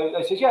 So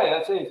they said, yeah,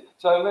 that's it.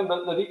 So I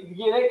remember the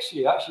next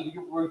year, actually,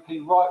 the rupee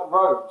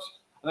rose,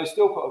 and they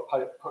still put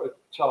a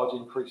charge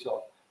increase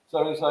on.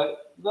 So it's like,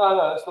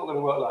 no, it's not going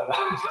to work like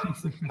that.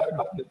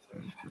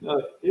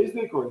 Here's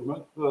the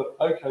agreement.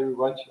 Okay, we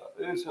won't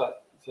charge.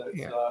 So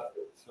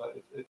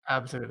it's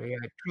absolutely. Yeah.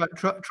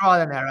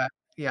 Trial and error.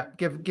 Yeah,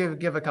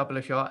 give a couple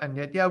of shots, and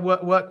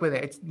work with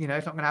it. It's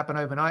it's not going to happen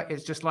overnight.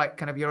 It's just like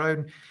kind of your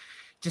own,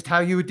 just how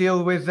you would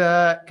deal with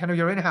kind of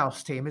your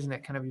in-house team, isn't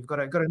it? Kind of you've got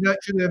to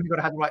nurture them. You've got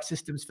to have the right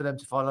systems for them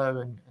to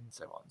follow, and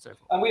so on and so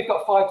forth. And we've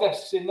got 5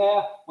 desks in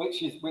there,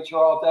 which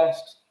are our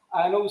desks,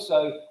 and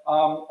also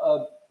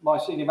my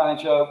senior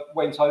manager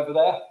went over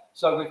there,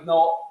 so we've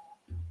not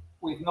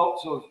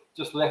sort of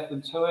just left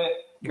them to it.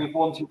 Yeah. We've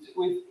wanted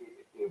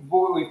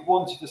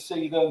to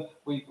see them.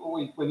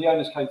 When the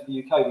owners came to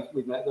the UK,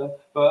 we met them,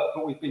 but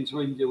we've been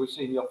to India. We've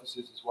seen the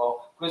offices as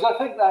well, because I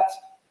think that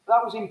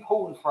was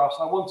important for us.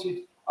 I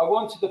wanted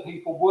the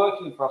people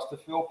working for us to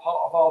feel part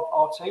of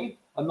our team,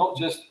 and not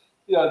just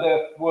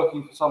they're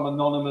working for some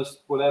anonymous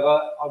whatever.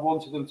 I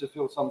wanted them to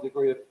feel some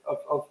degree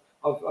of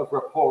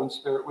rapport and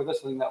spirit with us.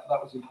 I think that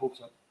was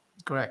important.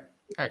 Great,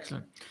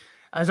 excellent.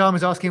 Azam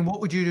was asking,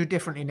 what would you do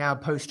differently now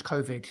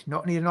post-COVID?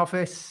 Not need an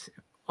office,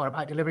 or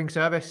about delivering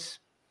service?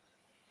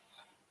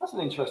 That's an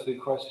interesting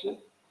question.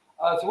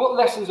 So what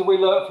lessons have we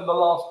learned from the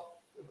last,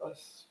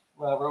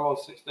 whatever it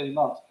was, 16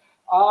 months?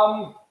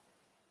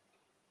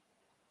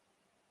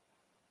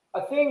 I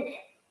think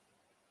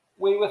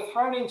we were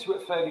thrown into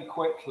it fairly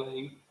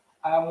quickly,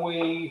 and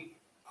we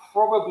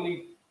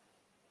probably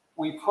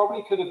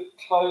could have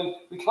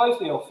closed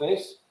the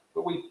office,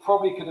 but we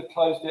probably could have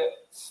closed it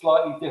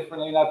slightly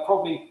differently. And I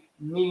probably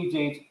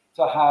needed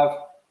to have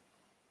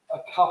a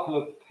couple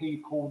of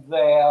people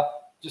there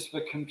just for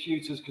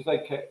computers, because they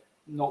kept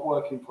not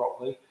working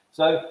properly.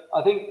 So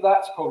I think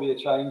that's probably a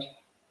change.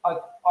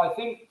 I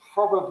think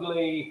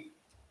probably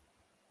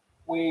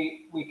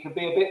we could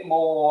be a bit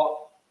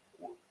more.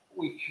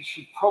 We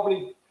should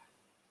probably,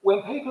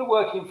 when people are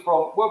working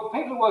from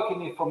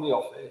the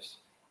office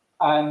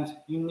and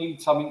you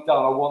need something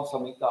done or want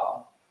something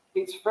done,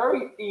 it's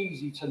very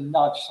easy to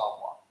nudge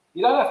someone.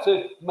 You don't have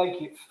to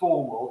make it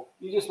formal.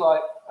 You just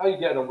like, how are you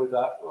getting on with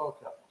that?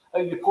 Okay.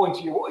 And you point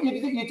to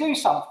you do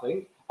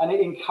something, and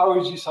it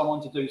encourages someone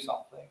to do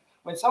something.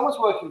 When someone's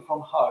working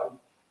from home,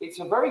 it's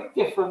a very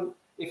different.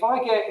 If I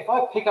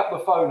pick up the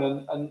phone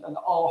and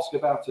ask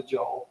about a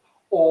job,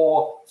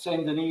 or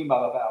send an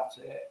email about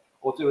it,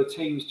 or do a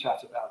Teams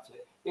chat about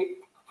it, it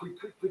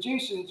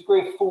produces a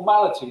degree of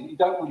formality that you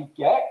don't really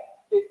get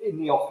in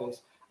the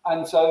office.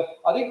 And so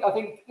I think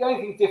the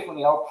only thing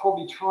differently, I'll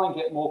probably try and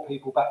get more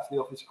people back to the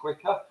office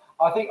quicker.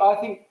 I think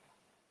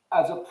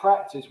as a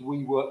practice,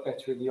 we work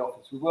better in the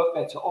office. We work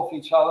better off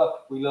each other.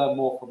 We learn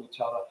more from each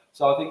other.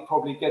 So I think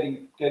probably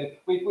getting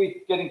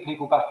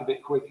people back a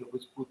bit quicker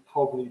would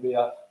probably be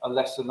a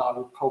lesson that I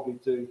would probably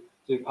do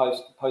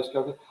post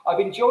COVID. I've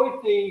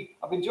enjoyed the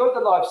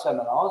live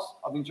seminars.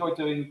 I've enjoyed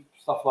doing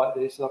stuff like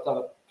this. I've done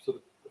a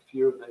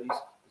few of these,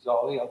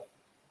 bizarrely.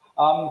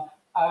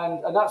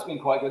 And that's been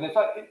quite good. In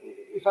fact,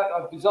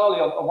 bizarrely,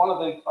 on one of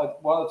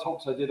the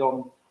talks I did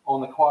on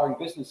acquiring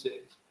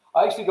businesses,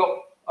 I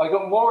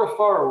got more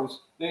referrals.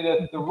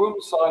 The room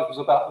size was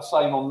about the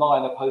same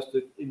online opposed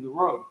to in the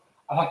room,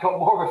 and I got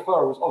more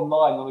referrals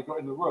online than I got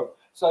in the room.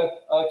 So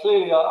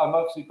clearly, I'm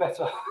obviously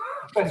better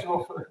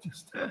off at a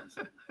distance.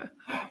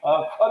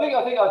 I think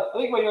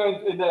when you're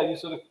in there, you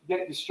sort of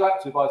get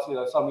distracted by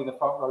somebody in the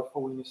front row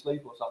falling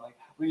asleep or something.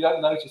 But you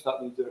don't notice that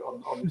when you do it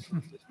on this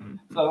system.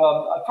 So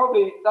I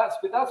probably that's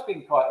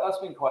been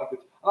quite good.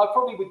 And I'd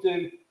probably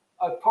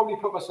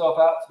put myself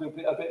out to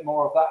do a bit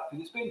more of that,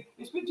 because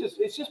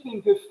it's just been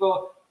good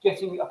for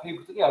getting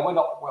people to, we're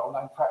not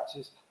well-known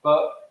practice,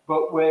 but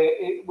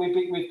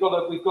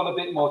we've got a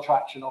bit more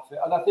traction off it.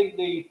 And I think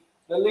the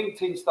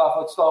LinkedIn stuff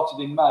I'd started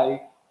in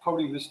May,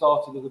 probably would have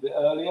started a little bit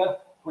earlier.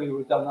 We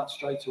would have done that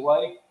straight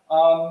away.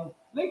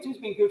 LinkedIn's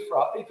been good for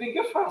us. It's been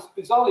good for us,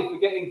 bizarrely, for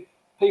getting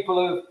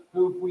people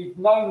who we've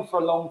known for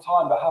a long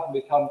time but haven't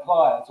become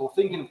clients, or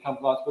thinking of become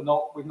clients but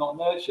we've not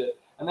nurtured,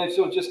 and they've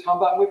sort of just come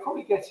back. And we're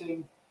probably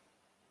getting,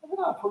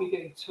 I'm probably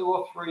getting 2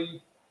 or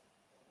 3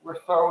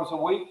 referrals a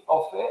week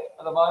off it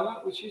at the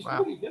moment, which is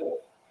really good.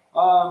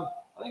 I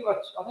think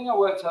I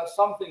worked out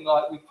something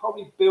like we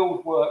probably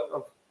build work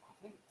of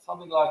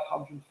something like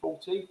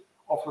 140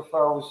 off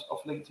referrals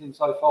off LinkedIn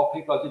so far,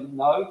 people I didn't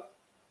know,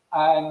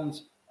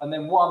 and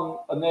then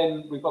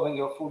we've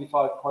got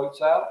 45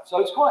 quotes out. So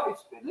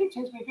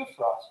LinkedIn's been good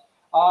for us.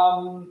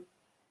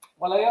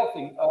 One other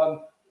thing,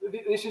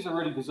 this is a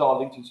really bizarre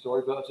LinkedIn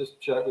story, but I'll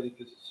just share it with you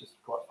because it's just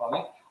quite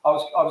funny. I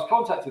was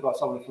contacted by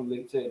someone from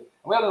LinkedIn,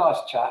 and we had a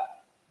nice chat,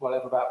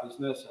 about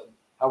business and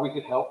how we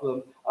could help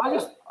them. I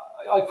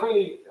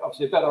pretty,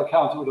 obviously a better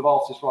accountant would have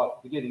asked this right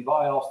at the beginning, but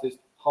I asked this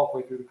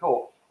halfway through the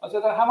call. I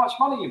said, how much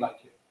money are you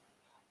making?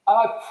 And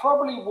I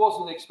probably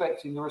wasn't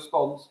expecting the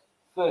response,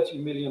 £30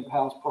 million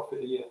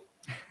profit a year.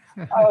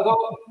 I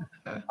thought,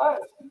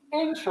 that's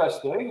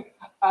interesting,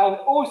 and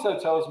also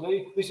tells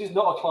me this is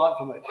not a client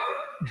for me.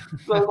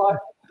 So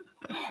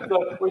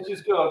So, which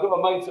is good. I've got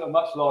a mate at a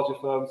much larger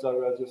firm,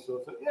 so just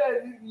sort of,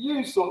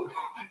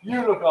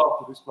 you look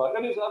after this bloke.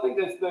 And I think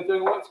they're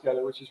doing work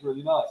together, which is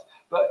really nice.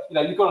 But,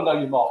 you've got to know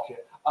your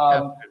market.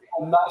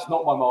 And that's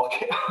not my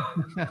market.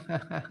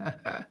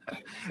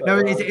 No,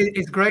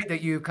 it's great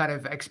that you kind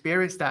of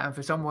experienced that. And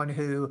for someone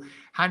who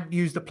hadn't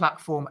used the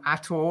platform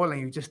at all, and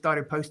you just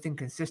started posting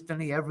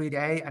consistently every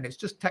day, and it's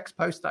just text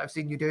posts that I've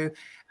seen you do,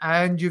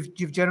 and you've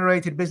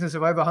generated business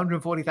of over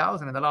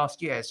 140,000 in the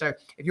last year. So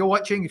if you're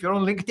watching, if you're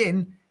on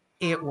LinkedIn,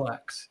 it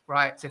works,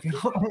 right? So if you're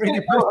not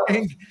really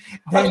posting,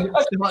 then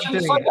I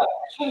shouldn't say that.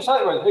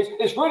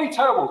 It's really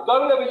terrible.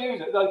 Don't ever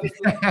use it. No,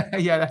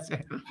 yeah, that's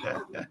it.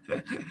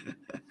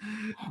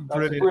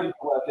 Brilliant. Really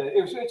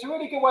it's a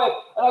really good way.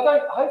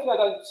 And hopefully I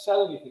don't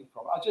sell anything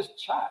from it. I just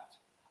chat.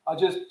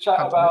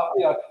 About,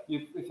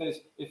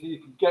 if you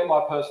can get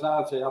my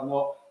personality, I'm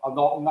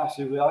not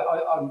massively,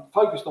 I'm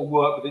focused on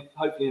work, but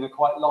hopefully in a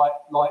quite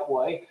light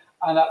way.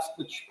 And that's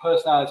the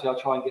personality I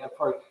try and get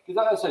approach.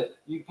 Because as I said,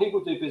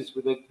 people do business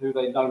with who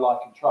they know, like,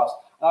 and trust.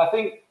 And I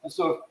think the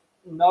sort of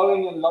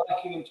knowing and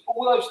liking, and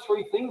all those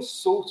three things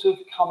sort of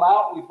come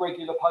out with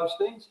regular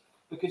postings,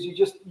 because you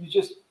just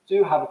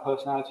do have a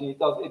personality. It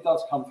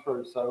does come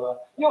through. So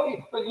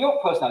your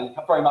personality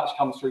very much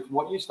comes through from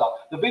what you start.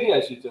 The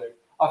videos you do.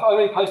 I've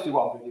only posted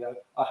one video.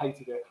 I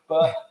hated it,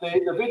 but the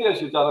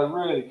videos you've done are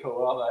really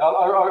cool, aren't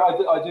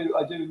they?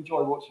 I do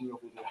enjoy watching your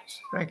videos.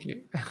 Thank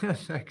you.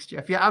 Thanks,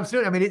 Jeff. Yeah,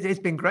 absolutely. I mean, it's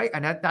been great,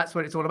 and that's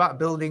what it's all about: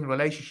 building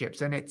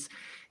relationships. And it's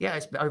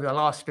over the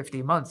last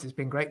 15 months, it's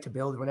been great to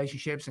build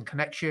relationships and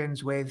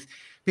connections with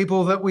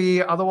people that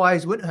we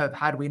otherwise wouldn't have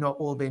had we not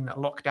all been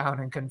locked down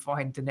and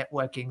confined to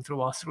networking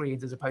through our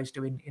screens as opposed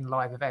to in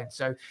live events.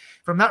 So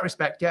from that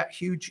respect,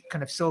 huge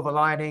kind of silver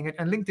lining.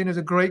 And LinkedIn is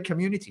a great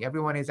community.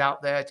 Everyone is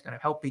out there to kind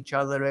of help each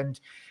other. And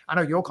I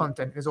know your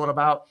content is all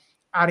about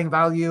adding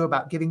value,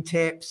 about giving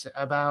tips,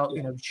 about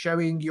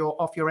showing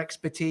your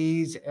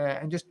expertise,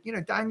 and just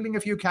dangling a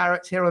few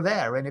carrots here or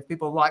there. And if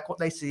people like what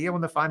they see and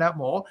want to find out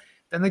more,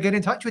 then they get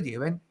in touch with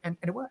you, and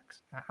it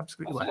works. It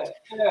absolutely works.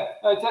 Yeah,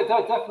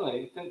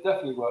 definitely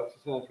works.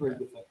 It's a really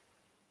good thing.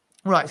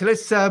 Right, so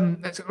let's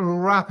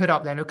wrap it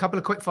up then. A couple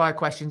of quick fire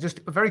questions. Just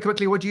very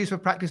quickly, what do you use for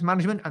practice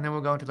management, and then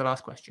we'll go on to the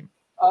last question.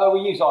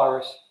 We use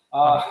Iris,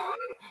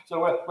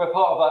 so we're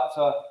part of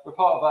that. We're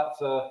part of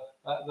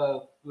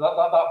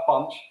that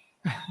bunch.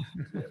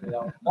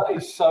 That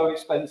is so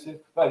expensive.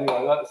 But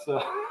anyway, that's.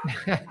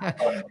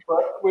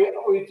 But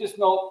we've just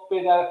not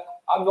been.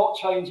 I'm not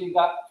changing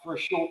that for a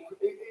short.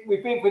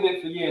 We've been with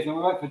it for years, and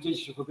we went for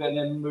digital for a bit, and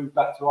then moved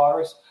back to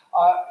Iris.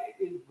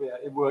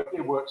 It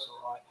works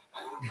all right.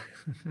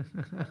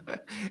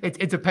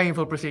 It's a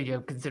painful procedure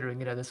considering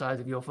the size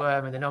of your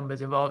firm and the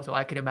numbers involved. So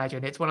I can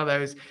imagine it's one of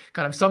those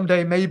kind of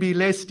someday maybe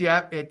list.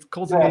 Yeah, it's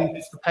causing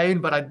me pain,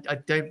 but I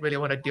don't really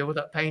want to deal with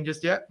that pain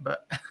just yet.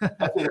 But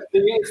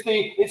it's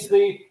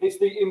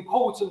the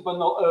important but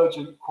not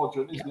urgent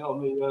quadrant, isn't it,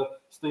 on the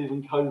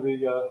Stephen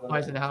Covey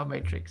Eisenhower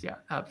matrix? Yeah,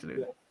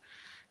 absolutely. Yeah.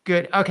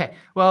 Good. Okay.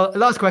 Well,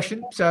 last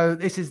question. So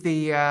this is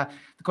the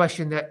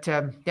question that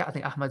I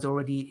think Ahmad's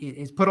already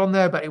is put on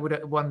there, but it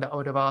would one that I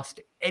would have asked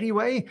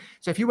anyway.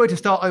 So if you were to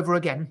start over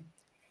again,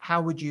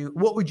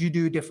 what would you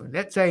do differently?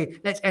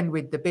 Let's end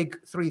with the big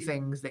three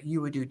things that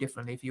you would do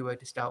differently if you were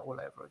to start all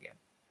over again.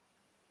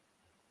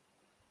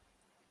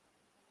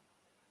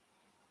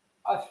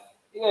 I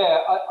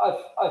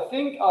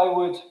think I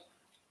would.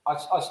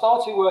 I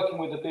started working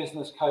with a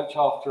business coach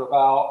after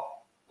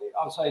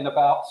I'd say in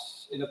about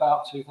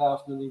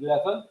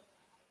 2011.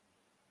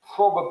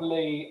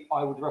 Probably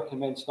I would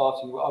recommend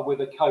starting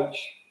with a coach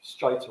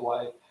straight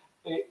away.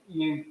 It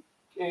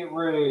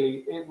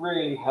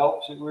really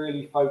helps. It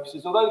really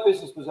focuses. Although the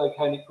business was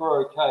okay and it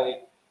grew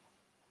okay,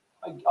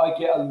 I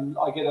get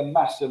a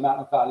massive amount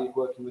of value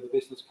working with a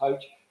business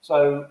coach.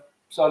 So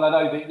I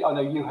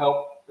know you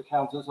help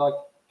accountants. I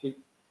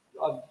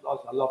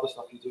love the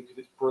stuff you do because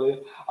it's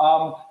brilliant.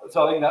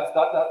 So I think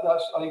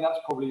that's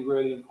probably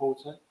really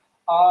important.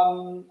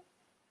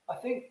 I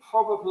think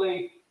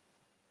probably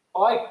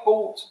I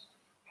bought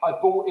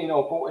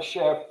a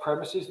share of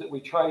premises that we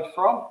trade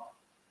from,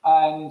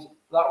 and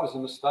that was a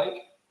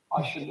mistake.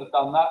 I shouldn't have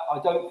done that. I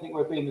don't think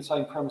we'd be in the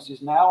same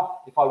premises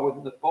now if I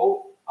wouldn't have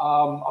bought.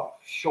 I'm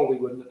sure we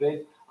wouldn't have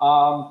been.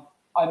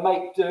 I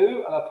make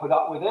do and I put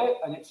up with it,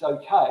 and it's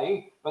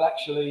okay. But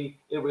actually,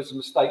 it was a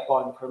mistake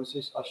buying the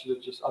premises. I should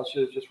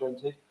have just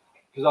rented,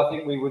 because I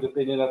think we would have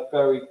been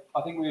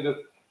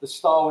the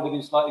style would have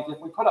been slightly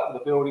different. We put up with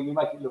the building, we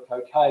make it look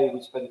okay,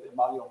 we spend a bit of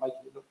money on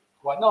making it look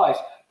quite nice,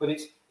 but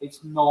it's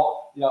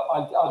not.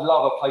 I'd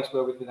love a place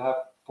where we could have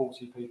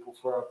 40 people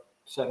for a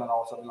seminar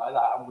or something like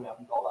that, and we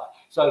haven't got that.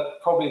 So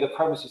probably the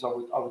premises I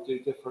would do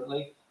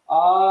differently.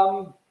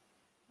 What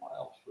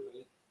else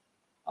really?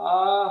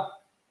 I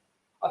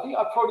think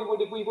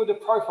we would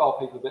have profiled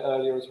people a bit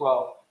earlier as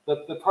well.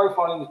 The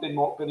profiling has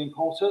been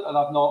important, and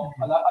I've not.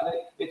 And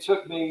it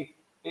took me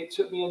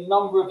a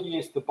number of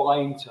years to buy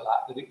into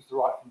that it was the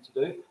right thing to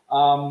do.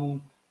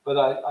 But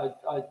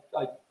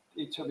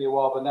it took me a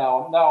while. But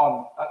now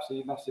I'm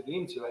absolutely massively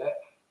into it.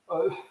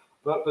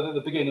 But at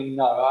the beginning,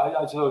 no.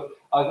 I thought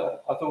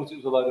it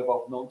was a load of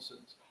old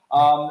nonsense.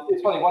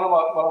 It's funny. One of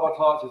my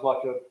clients is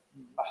like a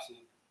massive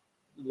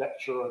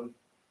lecturer and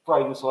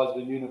brain the size of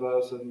the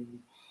universe and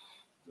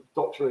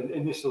doctor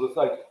in this sort of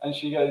thing. And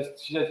she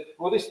said,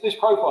 well, this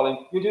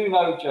profiling, you do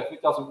know, Jeff,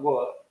 it doesn't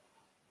work.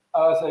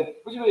 I said,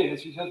 what do you mean? And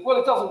she said,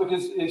 well, it doesn't,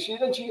 because she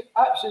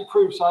actually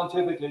proved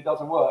scientifically it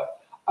doesn't work.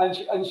 And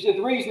she said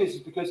the reason is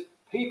because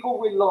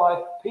people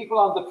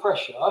under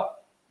pressure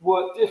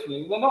work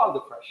differently. They're not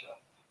under pressure.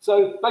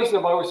 So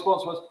basically my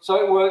response was,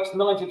 so it works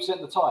 90%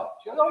 of the time.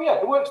 She goes, oh yeah,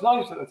 it works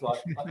 90% of the time.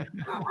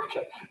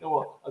 Okay, you know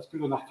what? That's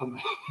good enough for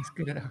me. That's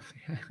good enough.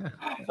 So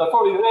they're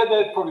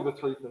probably the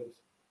three things.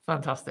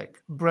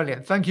 Fantastic.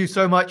 Brilliant. Thank you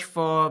so much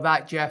for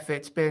that, Jeff.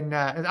 It's been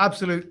an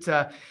absolute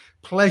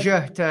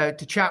pleasure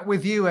to chat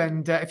with you.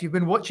 And if you've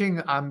been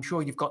watching, I'm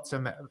sure you've got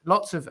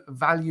lots of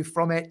value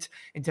from it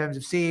in terms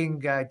of seeing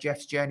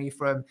Jeff's journey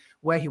from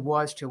where he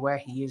was to where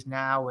he is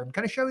now, and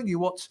kind of showing you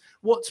what's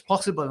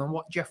possible and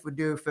what Jeff would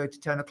do to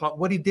turn the clock,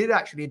 what he did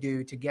actually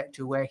do to get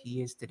to where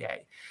he is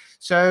today.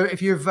 So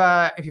if you've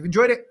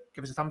enjoyed it,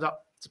 give us a thumbs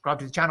up, subscribe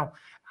to the channel.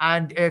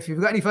 And if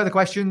you've got any further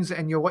questions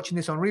and you're watching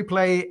this on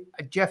replay,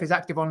 Jeff is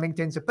active on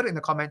LinkedIn, so put it in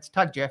the comments,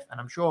 tag Jeff, and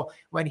I'm sure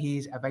when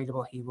he's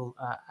available, he will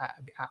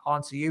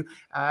answer you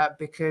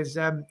because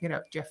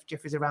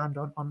Jeff is around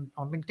on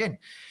LinkedIn.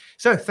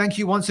 So thank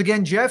you once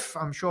again, Jeff.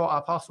 I'm sure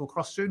our paths will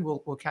cross soon.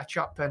 We'll catch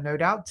up, no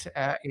doubt,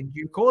 in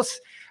due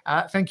course.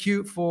 Thank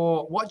you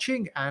for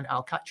watching, and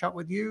I'll catch up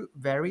with you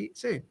very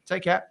soon.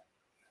 Take care.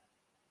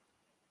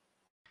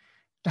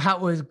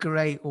 That was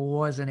great,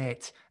 wasn't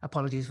it?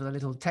 Apologies for the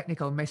little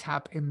technical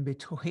mishap in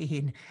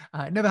between.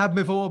 Never happened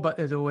before, but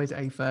there's always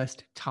a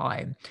first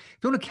time. If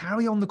you want to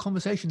carry on the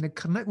conversation, then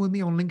connect with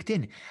me on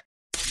LinkedIn.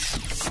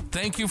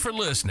 Thank you for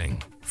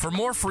listening. For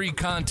more free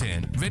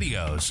content,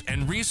 videos,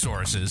 and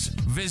resources,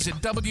 visit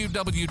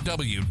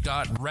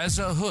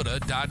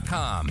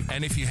www.rezahuda.com.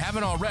 And if you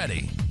haven't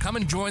already, come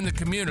and join the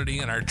community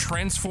in our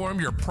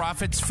Transform Your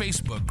Profits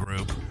Facebook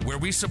group, where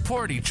we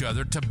support each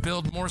other to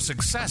build more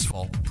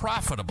successful,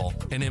 profitable,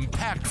 and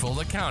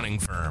impactful accounting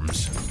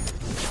firms.